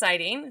super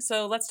exciting.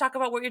 So let's talk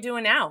about what you're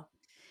doing now.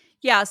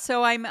 Yeah,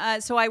 so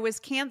I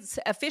was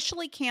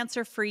officially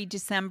cancer-free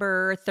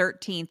December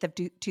 13th of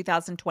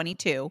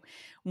 2022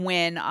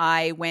 when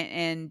I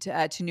went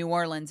to New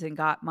Orleans and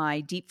got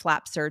my deep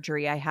flap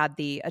surgery. I had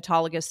the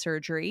autologous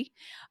surgery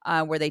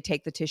where they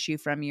take the tissue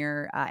from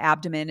your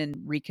abdomen,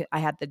 and I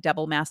had the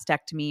double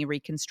mastectomy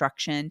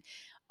reconstruction.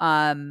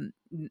 And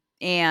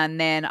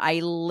then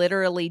I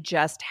literally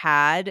just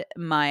had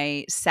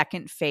my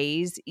second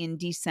phase in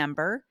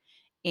December,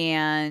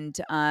 and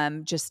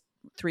just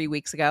 3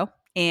 weeks ago.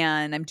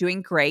 And I'm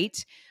doing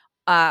great.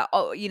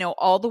 All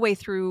the way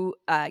through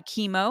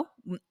chemo,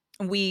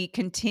 we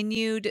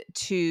continued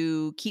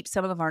to keep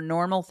some of our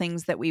normal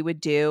things that we would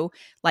do,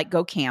 like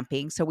go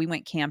camping. So we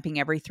went camping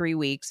every 3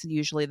 weeks,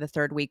 usually the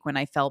third week when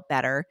I felt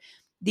better.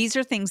 These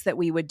are things that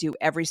we would do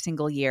every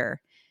single year.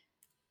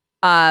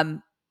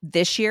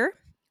 This year,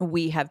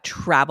 we have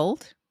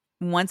traveled.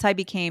 Once I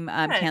became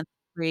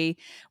cancer-free.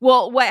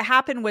 Well, what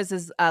happened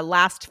was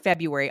last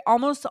February,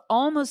 almost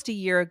a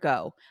year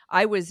ago,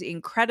 I was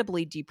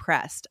incredibly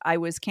depressed. I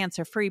was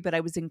cancer-free, but I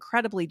was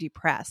incredibly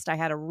depressed. I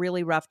had a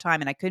really rough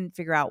time, and I couldn't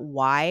figure out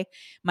why.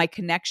 My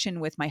connection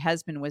with my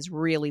husband was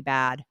really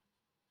bad.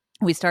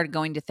 We started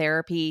going to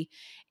therapy,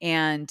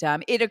 and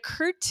it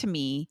occurred to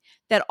me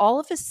that all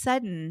of a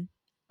sudden,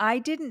 I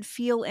didn't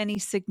feel any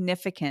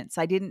significance.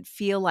 I didn't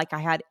feel like I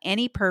had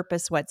any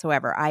purpose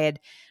whatsoever. I had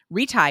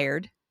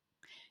retired,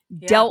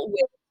 dealt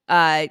with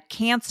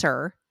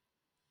cancer.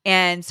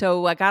 And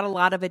so I got a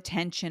lot of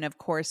attention, of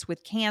course,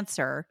 with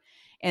cancer.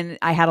 And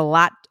I had a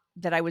lot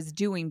that I was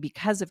doing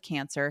because of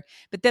cancer.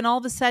 But then all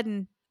of a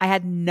sudden, I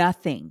had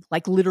nothing,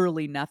 like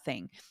literally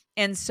nothing.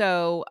 And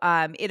so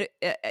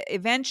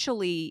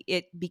eventually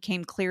it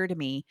became clear to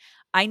me,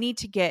 I need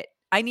to get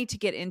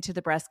into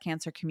the breast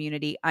cancer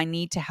community. I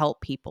need to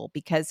help people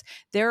because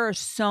there are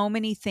so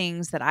many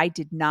things that I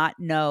did not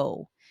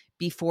know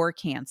before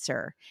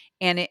cancer.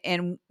 And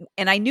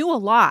I knew a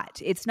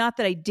lot. It's not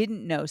that I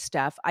didn't know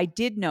stuff. I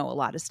did know a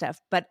lot of stuff,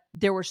 but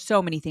there were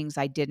so many things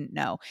I didn't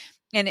know.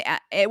 And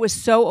it was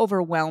so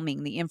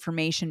overwhelming, the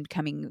information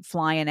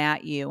flying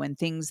at you and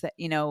things that,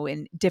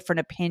 and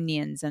different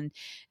opinions and,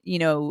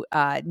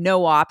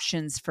 no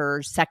options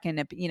for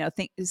second,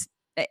 things.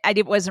 I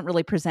wasn't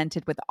really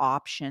presented with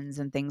options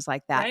and things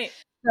like that. Right.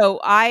 So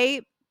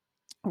I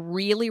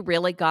really,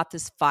 really got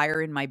this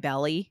fire in my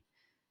belly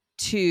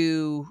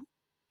to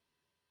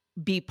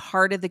be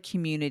part of the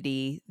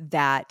community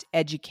that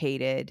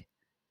educated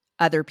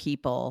other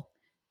people,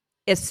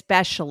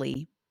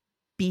 especially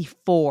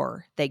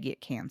before they get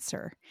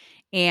cancer.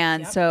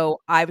 And so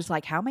I was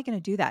like, how am I going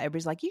to do that?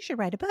 Everybody's like, you should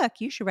write a book.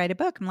 You should write a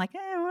book. I'm like,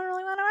 I don't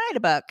really want to write a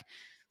book.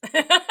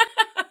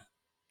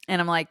 And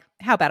I'm like,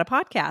 how about a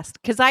podcast?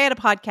 Because I had a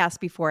podcast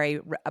before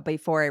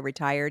I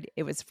retired.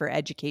 It was for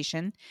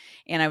education,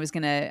 and I was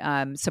going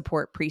to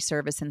support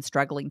pre-service and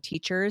struggling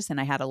teachers. And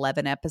I had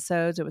 11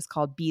 episodes. It was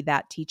called Be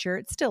That Teacher.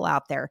 It's still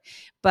out there,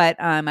 but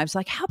I was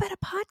like, how about a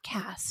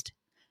podcast?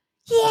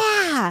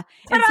 Yeah.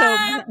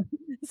 And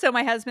so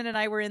my husband and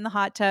I were in the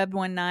hot tub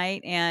one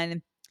night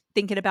and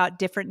thinking about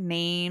different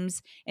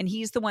names, and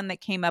he's the one that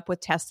came up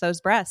with Test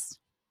Those Breasts.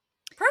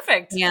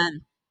 Perfect.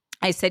 And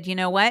I said, you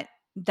know what?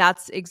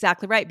 That's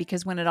exactly right.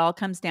 Because when it all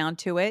comes down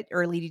to it,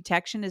 early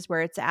detection is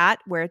where it's at.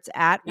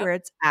 Exactly.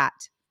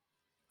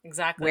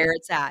 Where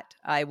it's at.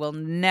 I will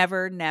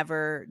never,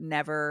 never,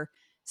 never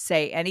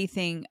say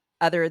anything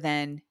other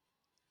than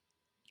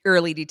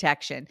early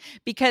detection.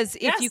 Because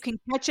if you can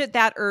catch it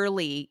that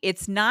early,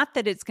 it's not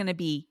that it's going to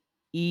be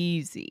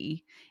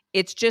easy.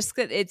 It's just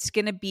that it's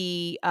going to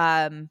be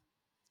a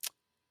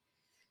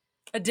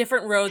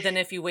different road than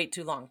if you wait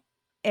too long.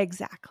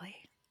 Exactly.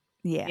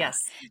 Yeah. Yes.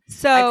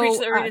 So I preach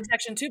the early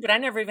detection too, but I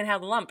never even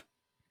had a lump.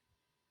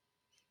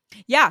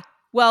 Yeah.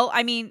 Well,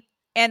 I mean,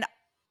 and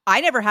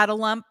I never had a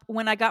lump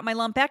when I got my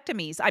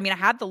lumpectomies. I mean, I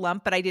had the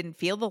lump, but I didn't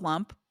feel the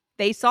lump.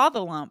 They saw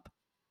the lump.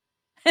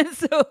 And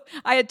so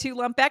I had 2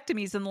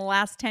 lumpectomies in the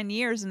last 10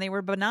 years and they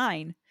were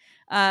benign.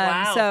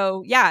 Wow.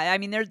 So yeah, I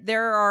mean,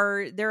 there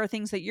are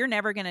things that you're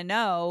never going to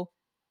know.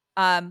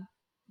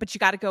 But you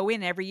got to go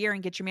in every year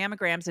and get your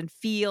mammograms and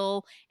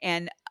feel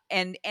and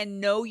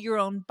know your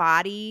own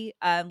body,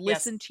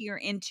 listen to your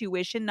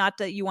intuition, not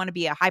that you want to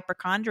be a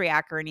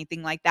hypochondriac or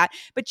anything like that,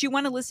 but you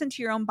want to listen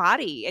to your own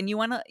body and you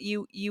want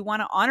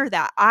to honor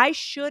that. I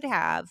should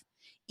have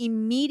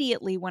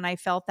immediately when I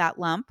felt that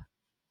lump.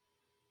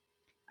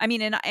 I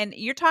mean, and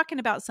you're talking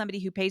about somebody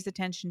who pays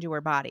attention to her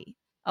body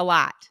a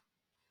lot.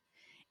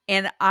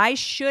 And I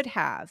should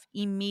have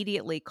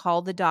immediately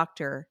called the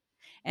doctor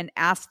and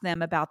asked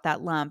them about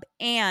that lump.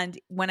 And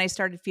when I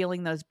started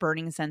feeling those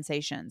burning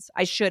sensations,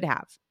 I should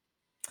have.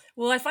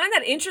 Well, I find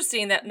that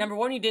interesting that number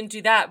one, you didn't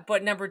do that.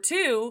 But number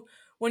two,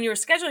 when you were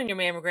scheduling your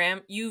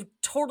mammogram, you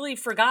totally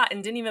forgot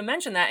and didn't even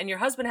mention that, and your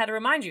husband had to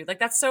remind you. Like,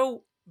 that's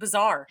so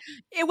bizarre.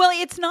 Well,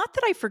 it's not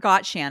that I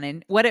forgot,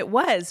 Shannon. What it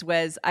was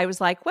I was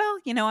like, well,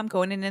 I'm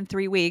going in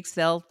 3 weeks.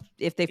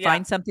 If they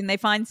find something, they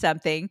find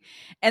something.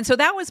 And so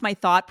that was my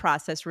thought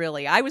process,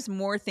 really. I was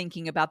more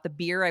thinking about the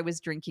beer I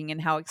was drinking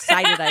and how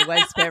excited I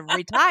was to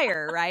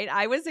retire, right?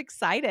 I was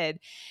excited.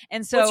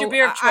 And so what's your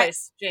beer of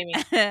choice, Jamie?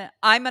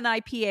 I'm an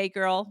IPA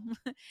girl.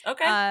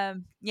 Okay.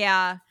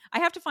 Yeah. I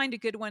have to find a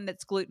good one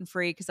that's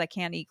gluten-free because I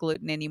can't eat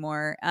gluten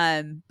anymore.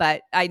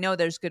 But I know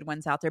there's good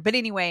ones out there. But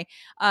anyway,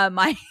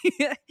 my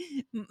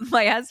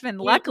husband,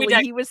 luckily,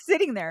 he was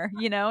sitting there,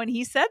 and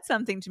he said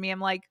something to me.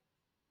 I'm like,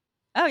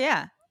 oh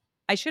yeah,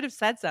 I should have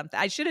said something.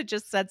 I should have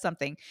just said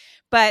something.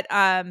 But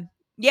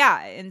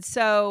yeah. And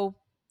so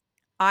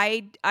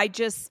I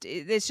just,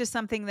 it's just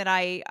something that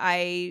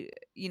I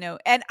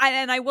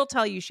and I will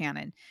tell you,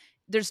 Shannon,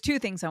 there's two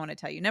things I want to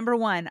tell you. Number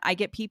one, I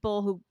get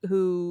people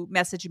who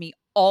message me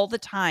all the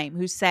time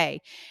who say,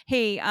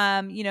 hey,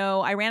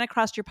 I ran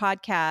across your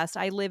podcast.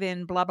 I live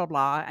in blah, blah,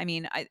 blah. I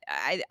mean,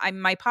 I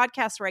my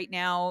podcast right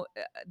now,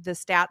 the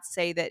stats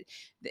say that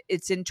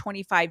it's in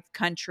 25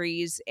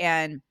 countries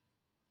and,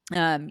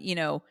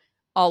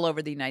 all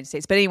over the United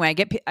States. But anyway,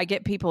 I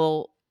get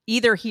people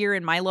either here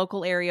in my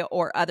local area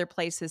or other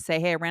places say,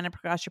 hey, I ran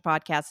across your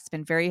podcast. It's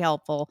been very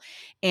helpful.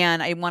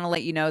 And I want to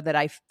let you know that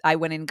I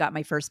went and got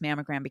my first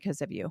mammogram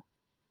because of you.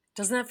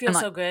 Doesn't that feel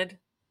so good?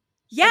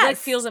 Yes. It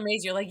feels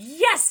amazing. You're like,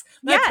 yes,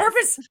 my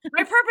purpose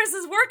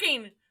is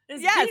working.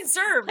 It's being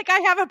served. Like,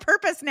 I have a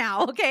purpose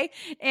now. Okay.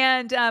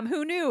 And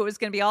who knew it was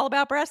going to be all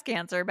about breast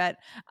cancer? But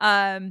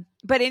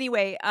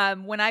anyway,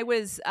 when I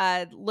was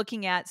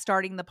looking at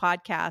starting the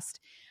podcast,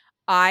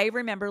 I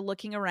remember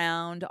looking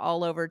around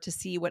all over to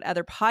see what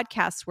other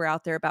podcasts were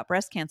out there about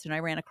breast cancer, and I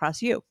ran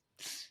across you.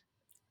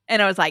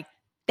 And I was like,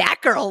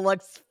 that girl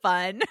looks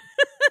fun.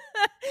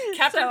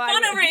 Captain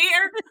Fun over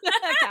here.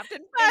 Captain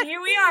Fun. And here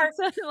we are.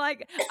 So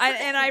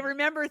I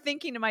remember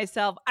thinking to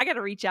myself, I got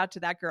to reach out to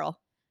that girl.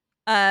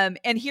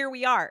 And here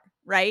we are,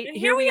 right? And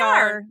here we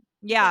are.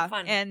 Yeah.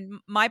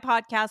 And my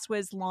podcast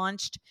was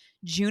launched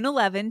June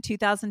 11,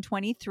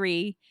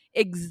 2023,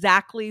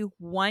 exactly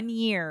 1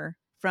 year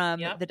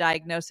from the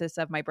diagnosis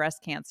of my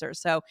breast cancer.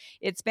 So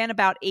it's been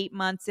about 8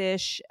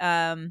 months-ish.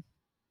 And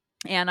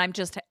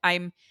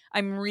I'm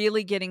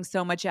really getting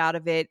so much out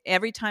of it.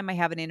 Every time I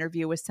have an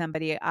interview with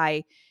somebody,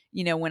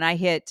 when I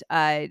hit,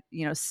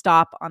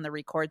 stop on the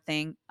record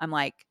thing, I'm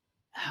like,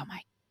 oh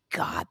my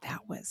God,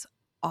 that was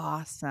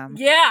awesome.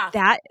 Yeah.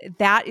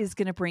 That is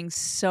going to bring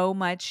so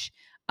much,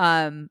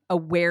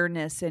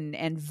 awareness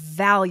and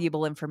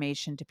valuable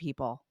information to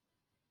people.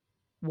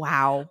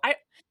 Wow.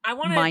 I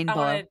want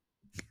to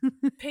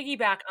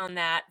piggyback on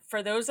that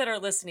for those that are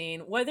listening,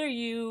 whether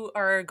you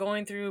are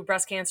going through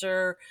breast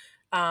cancer,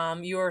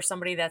 you're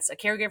somebody that's a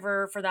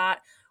caregiver for that,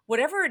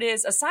 whatever it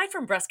is, aside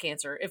from breast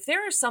cancer, if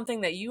there is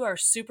something that you are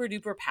super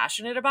duper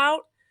passionate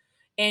about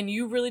and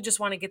you really just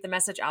want to get the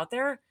message out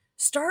there,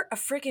 start a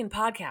freaking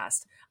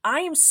podcast. I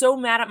am so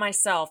mad at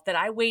myself that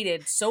I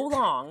waited so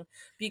long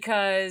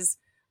because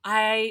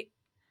I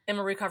am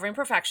a recovering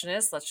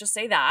perfectionist. Let's just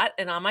say that.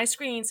 And on my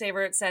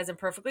screensaver, it says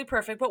imperfectly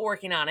perfect, but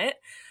working on it.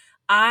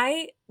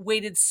 I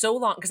waited so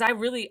long because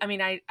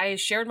I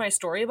shared my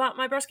story about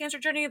my breast cancer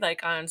journey,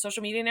 like on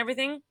social media and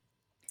everything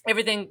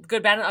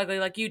good, bad, and ugly,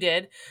 like you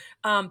did.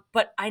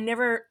 But I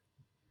never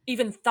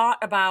even thought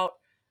about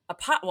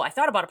I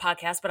thought about a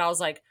podcast, but I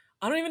was like,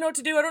 I don't even know what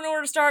to do. I don't know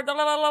where to start. Blah,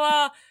 blah, blah,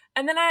 blah.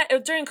 And then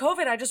during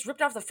COVID, I just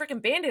ripped off the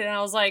freaking Band-Aid and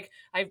I was like,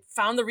 I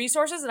found the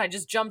resources and I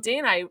just jumped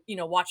in. I,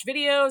 watched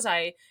videos.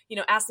 I,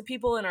 asked the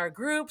people in our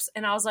groups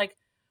and I was like,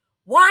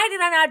 why did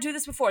I not do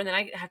this before? And then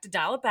I have to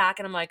dial it back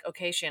and I'm like,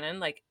 okay,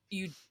 Shannon, like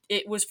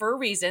it was for a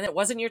reason. It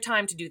wasn't your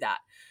time to do that.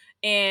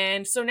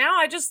 And so now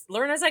I just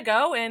learn as I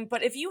go.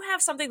 But if you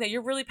have something that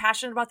you're really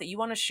passionate about that you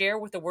want to share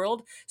with the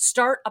world,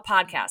 start a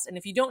podcast. And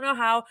if you don't know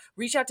how,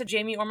 reach out to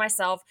Jamie or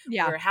myself.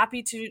 Yeah. We're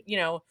happy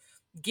to,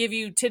 give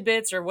you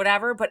tidbits or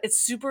whatever, but it's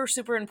super,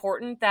 super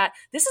important that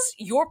this is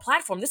your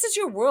platform. This is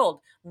your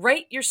world.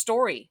 Write your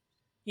story.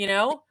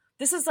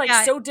 This is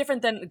so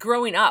different than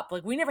growing up.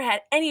 Like we never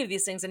had any of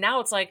these things. And now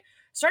it's like,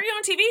 start your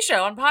own TV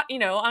show on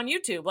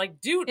YouTube.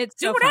 Like do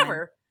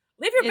whatever.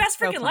 Live your best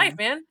freaking life,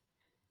 man.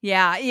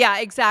 Yeah,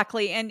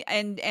 exactly.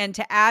 And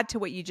to add to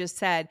what you just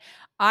said,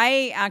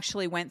 I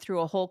actually went through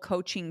a whole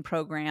coaching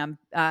program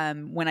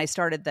when I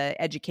started the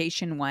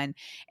education one,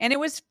 and it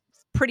was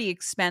pretty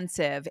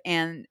expensive.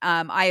 And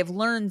I have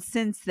learned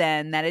since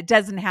then that it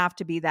doesn't have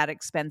to be that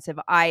expensive.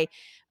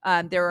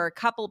 There are a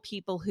couple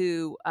people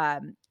who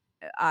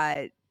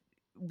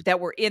that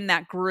were in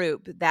that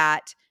group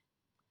that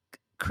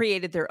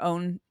created their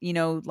own,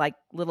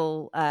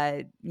 little,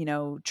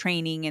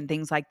 training and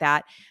things like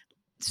that.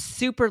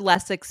 Super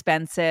less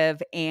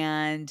expensive.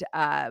 And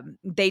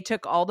they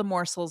took all the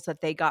morsels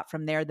that they got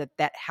from there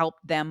that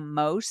helped them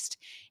most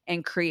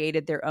and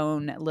created their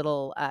own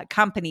little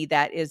company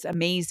that is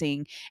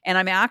amazing. And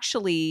I'm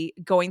actually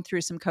going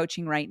through some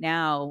coaching right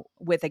now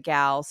with a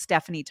gal,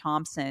 Stephanie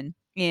Thompson.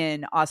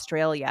 in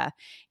Australia,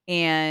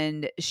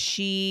 and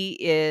she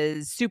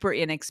is super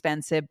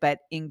inexpensive but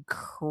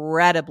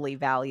incredibly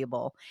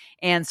valuable.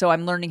 And so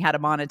I'm learning how to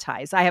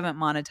monetize. I haven't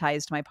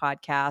monetized my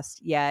podcast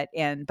yet,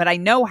 but I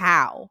know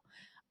how.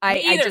 Me I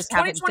either. just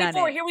haven't done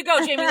 2024. it. Here we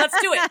go, Jamie. Let's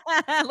do it.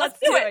 Let's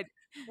do it.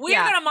 We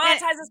are going to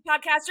monetize this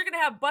podcast. You're going to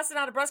have Busting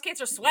Out of Breast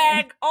Cancer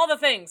swag, all the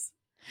things.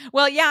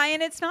 Well, yeah,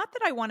 and it's not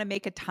that I want to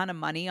make a ton of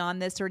money on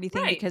this or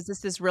anything, Right. because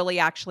this is really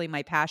actually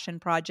my passion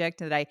project,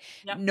 that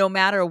Yep. no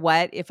matter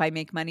what, if I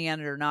make money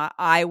on it or not,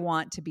 I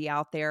want to be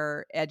out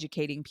there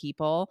educating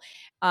people.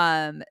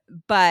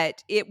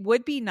 But it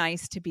would be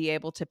nice to be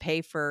able to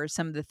pay for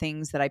some of the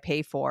things that I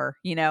pay for,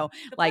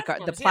 like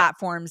the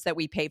platforms that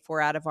we pay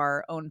for out of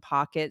our own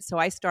pocket. So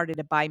I started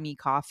a Buy Me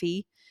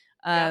Coffee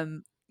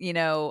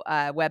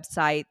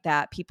website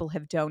that people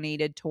have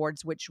donated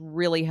towards, which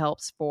really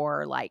helps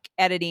for like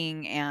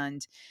editing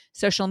and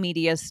social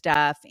media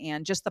stuff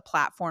and just the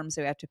platforms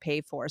that we have to pay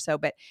for. So,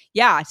 but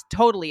yeah,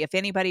 totally. If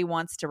anybody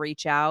wants to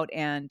reach out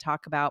and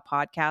talk about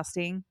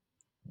podcasting,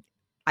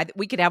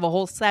 we could have a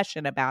whole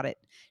session about it,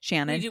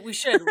 Shannon. We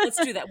should.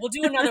 Let's do that. We'll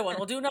do another one.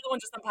 We'll do another one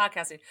just on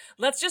podcasting.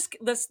 Let's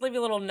leave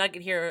a little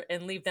nugget here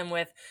and leave them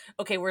with,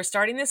 okay, we're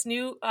starting this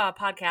new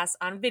podcast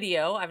on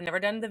video. I've never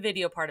done the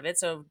video part of it.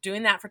 So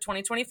doing that for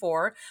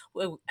 2024.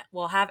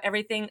 We'll have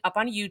everything up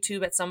on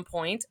YouTube at some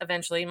point,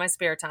 eventually in my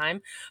spare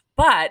time.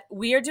 But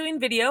we are doing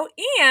video,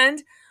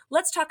 and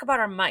let's talk about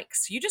our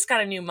mics. You just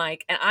got a new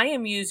mic, and I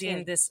am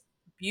using this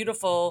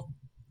beautiful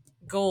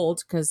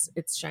gold because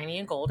it's shiny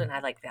and gold, and I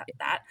like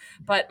that.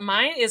 But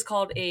mine is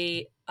called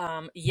a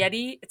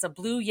Yeti. It's a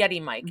blue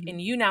Yeti mic, and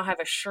you now have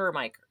a Shure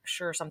mic,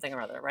 Shure something or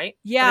other, right?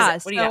 Yeah.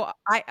 So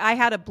I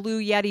had a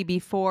blue Yeti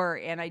before,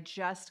 and I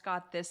just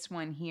got this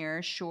one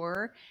here,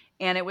 Shure,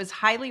 and it was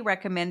highly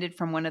recommended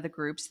from one of the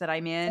groups that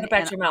I'm in.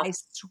 And I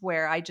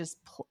swear, I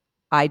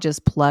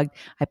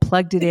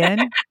plugged it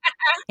in,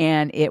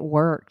 and it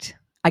worked.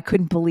 I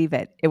couldn't believe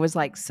it. It was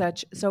like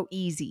so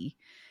easy.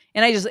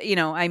 And I just,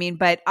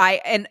 but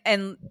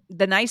and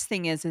the nice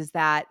thing is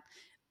that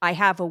I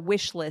have a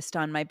wish list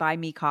on my Buy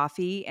Me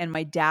Coffee, and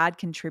my dad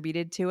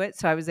contributed to it.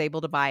 So I was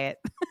able to buy it.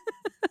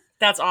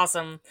 That's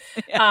awesome.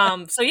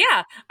 Yeah. So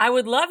yeah, I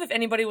would love if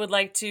anybody would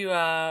like to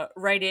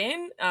write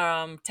in,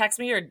 text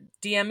me or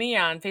DM me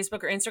on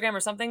Facebook or Instagram or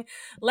something.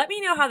 Let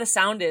me know how the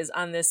sound is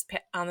on this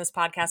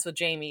podcast with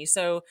Jamie.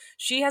 So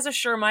she has a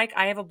Shure mic.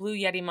 I have a blue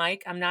Yeti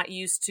mic. I'm not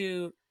used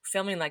to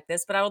filming like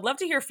this, but I would love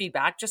to hear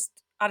feedback just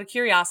out of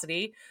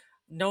curiosity.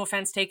 No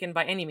offense taken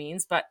by any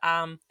means, but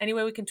any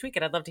way we can tweak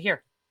it, I'd love to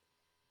hear.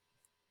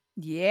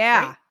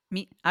 Yeah.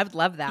 Right? I would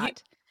love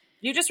that.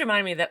 You just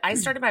reminded me that I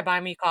started my Buy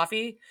Me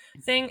Coffee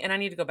thing, and I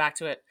need to go back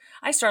to it.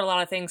 I start a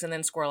lot of things and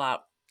then squirrel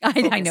out.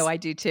 I know I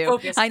do too.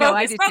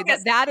 I do too.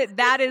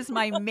 That is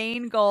my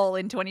main goal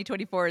in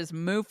 2024 is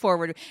move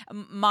forward.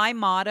 My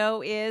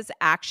motto is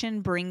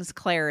action brings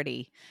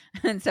clarity.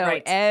 And so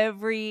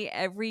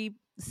every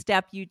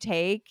step you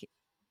take,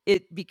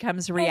 it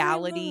becomes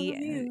reality.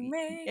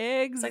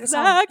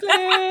 Exactly.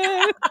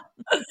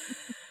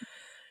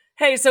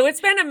 Hey, so it's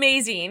been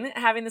amazing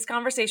having this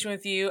conversation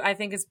with you. I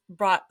think it's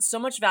brought so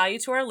much value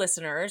to our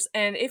listeners.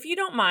 And if you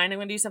don't mind, I'm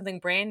going to do something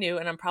brand new,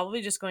 and I'm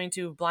probably just going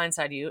to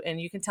blindside you,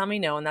 and you can tell me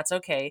no, and that's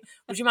okay.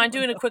 Would you mind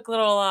doing a quick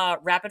little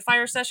rapid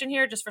fire session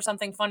here just for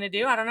something fun to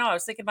do? I don't know. I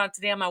was thinking about it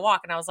today on my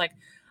walk, and I was like,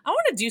 I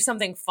want to do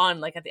something fun,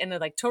 like at the end of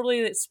like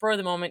totally spur of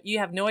the moment. You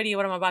have no idea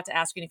what I'm about to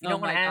ask you. And if you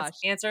don't want to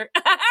answer.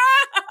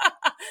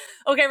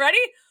 Okay, ready?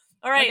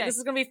 All right. Okay. This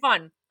is going to be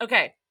fun.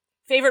 Okay.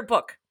 Favorite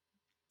book?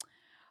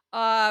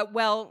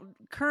 Well,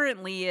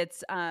 currently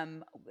it's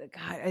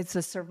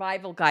a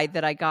survival guide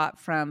that I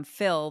got from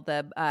Phil,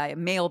 the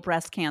male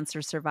breast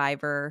cancer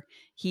survivor.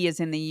 He is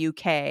in the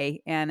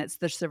UK, and it's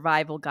the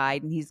survival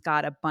guide, and he's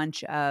got a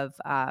bunch of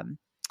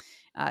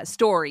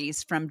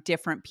stories from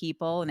different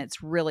people, and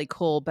it's really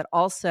cool. But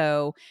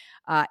also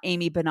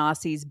Amy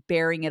Bonassi's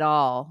Bearing It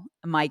All,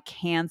 My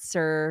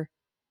Cancer.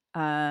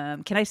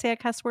 Can I say a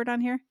cuss word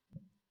on here?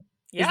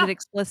 Yeah. Is it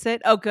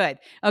explicit? Oh, good.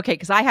 Okay,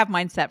 because I have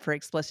mine set for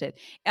explicit.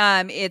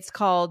 It's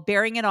called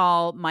Bearing It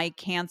All, My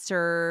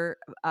Cancer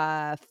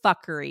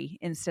Fuckery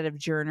instead of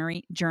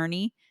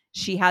Journey.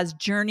 She has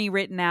Journey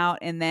written out,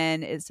 and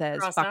then it says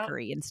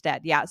Fuckery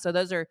instead. Yeah, so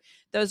those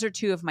are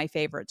two of my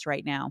favorites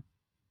right now.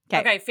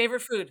 Okay,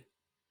 favorite food?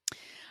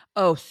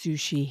 Oh,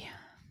 sushi.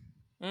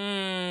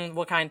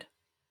 What kind?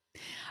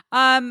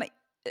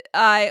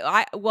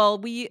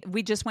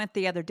 We just went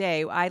the other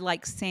day. I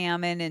like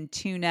salmon and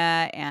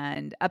tuna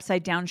and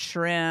upside down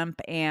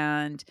shrimp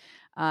and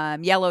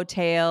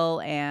yellowtail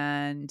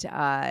and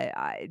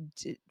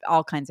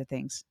all kinds of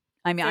things.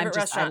 I mean, I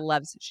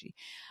love sushi.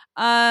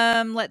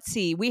 Let's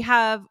see. We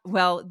have,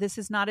 this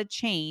is not a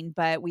chain,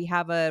 but we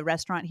have a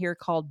restaurant here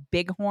called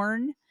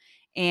Bighorn,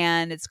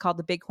 and it's called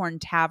the Bighorn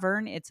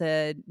Tavern. It's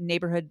a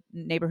neighborhood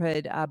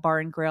bar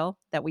and grill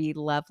that we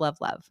love, love,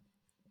 love.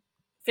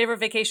 Favorite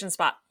vacation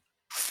spot?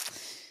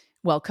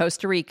 Well,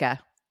 Costa Rica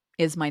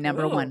is my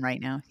number one right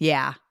now.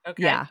 Yeah.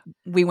 Okay. Yeah.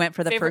 We went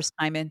for the first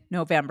time in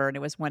November, and it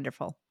was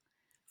wonderful.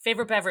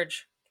 Favorite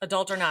beverage,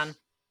 adult or non?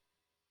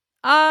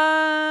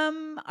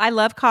 I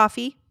love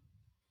coffee.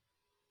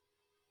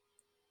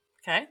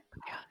 Okay.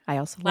 I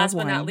also love Last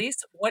but wine. not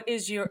least, what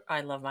is your?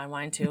 I love my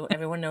wine too.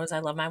 Everyone knows I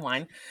love my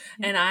wine,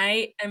 and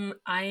I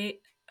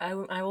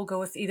will go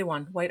with either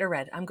one, white or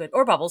red. I'm good,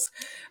 or bubbles.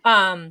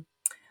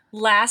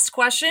 Last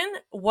question: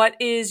 what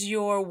is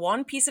your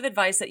one piece of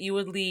advice that you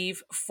would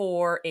leave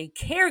for a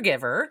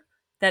caregiver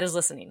that is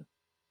listening?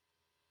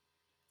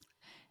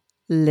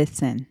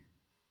 Listen.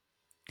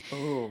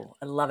 Oh,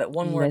 I love it.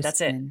 One word.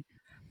 That's it. Listen.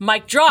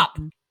 Mic drop.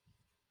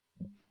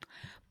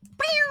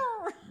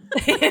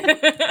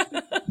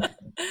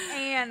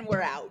 And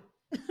we're out.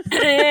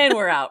 And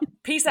we're out.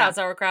 Peace out,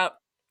 sauerkraut.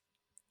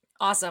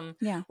 Awesome.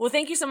 Yeah. Well,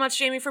 thank you so much,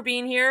 Jamie, for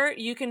being here.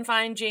 You can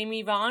find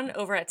Jamie Vaughn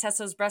over at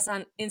Tessa's Breast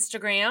on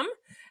Instagram,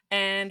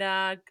 and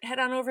head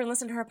on over and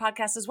listen to her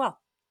podcast as well.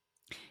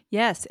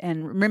 Yes.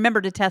 And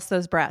remember to test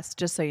those breasts,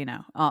 just so you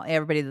know,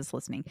 everybody that's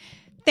listening.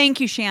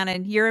 Thank you,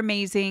 Shannon. You're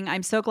amazing.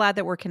 I'm so glad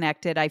that we're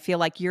connected. I feel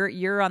like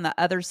you're on the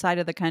other side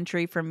of the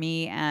country from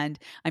me, and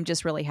I'm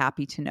just really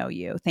happy to know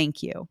you.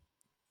 Thank you.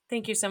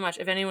 Thank you so much.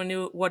 If anyone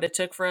knew what it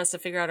took for us to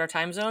figure out our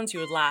time zones,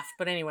 you would laugh.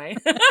 But anyway,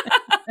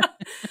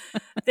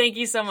 thank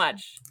you so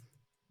much.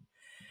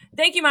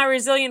 Thank you, my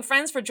resilient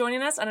friends, for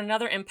joining us on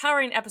another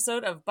empowering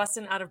episode of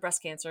Bustin' Out of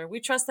Breast Cancer. We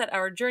trust that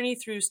our journey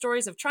through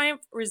stories of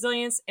triumph,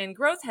 resilience, and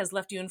growth has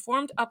left you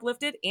informed,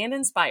 uplifted, and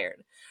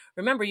inspired.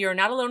 Remember, you are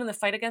not alone in the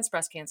fight against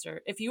breast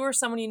cancer. If you or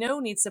someone you know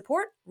needs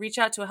support, reach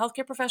out to a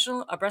healthcare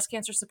professional, a breast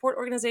cancer support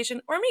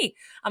organization, or me.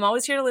 I'm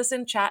always here to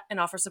listen, chat, and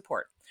offer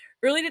support.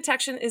 Early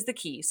detection is the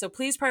key, so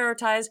please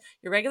prioritize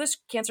your regular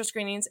cancer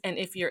screenings. And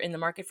if you're in the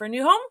market for a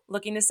new home,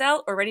 looking to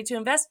sell, or ready to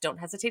invest, don't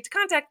hesitate to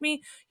contact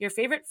me, your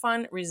favorite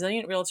fun,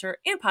 resilient realtor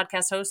and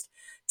podcast host.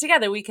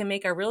 Together, we can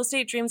make our real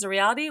estate dreams a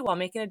reality while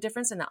making a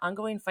difference in the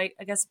ongoing fight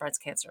against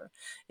breast cancer.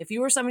 If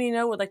you or someone you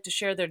know would like to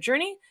share their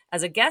journey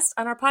as a guest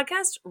on our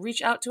podcast,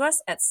 reach out to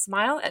us at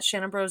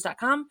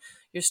smile@shannonbros.com.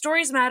 Your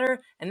stories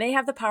matter, and they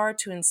have the power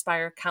to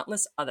inspire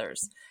countless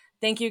others.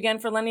 Thank you again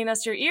for lending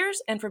us your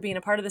ears and for being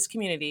a part of this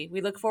community.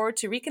 We look forward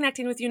to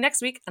reconnecting with you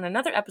next week on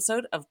another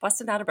episode of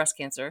Bustin' Out of Breast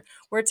Cancer,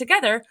 where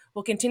together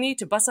we'll continue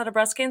to bust out of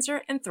breast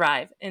cancer and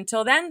thrive.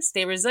 Until then,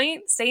 stay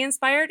resilient, stay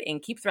inspired,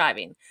 and keep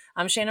thriving.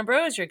 I'm Shannon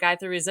Bros, your guide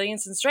through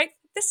resilience and strength.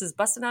 This is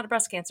Bustin' Out of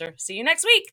Breast Cancer. See you next week.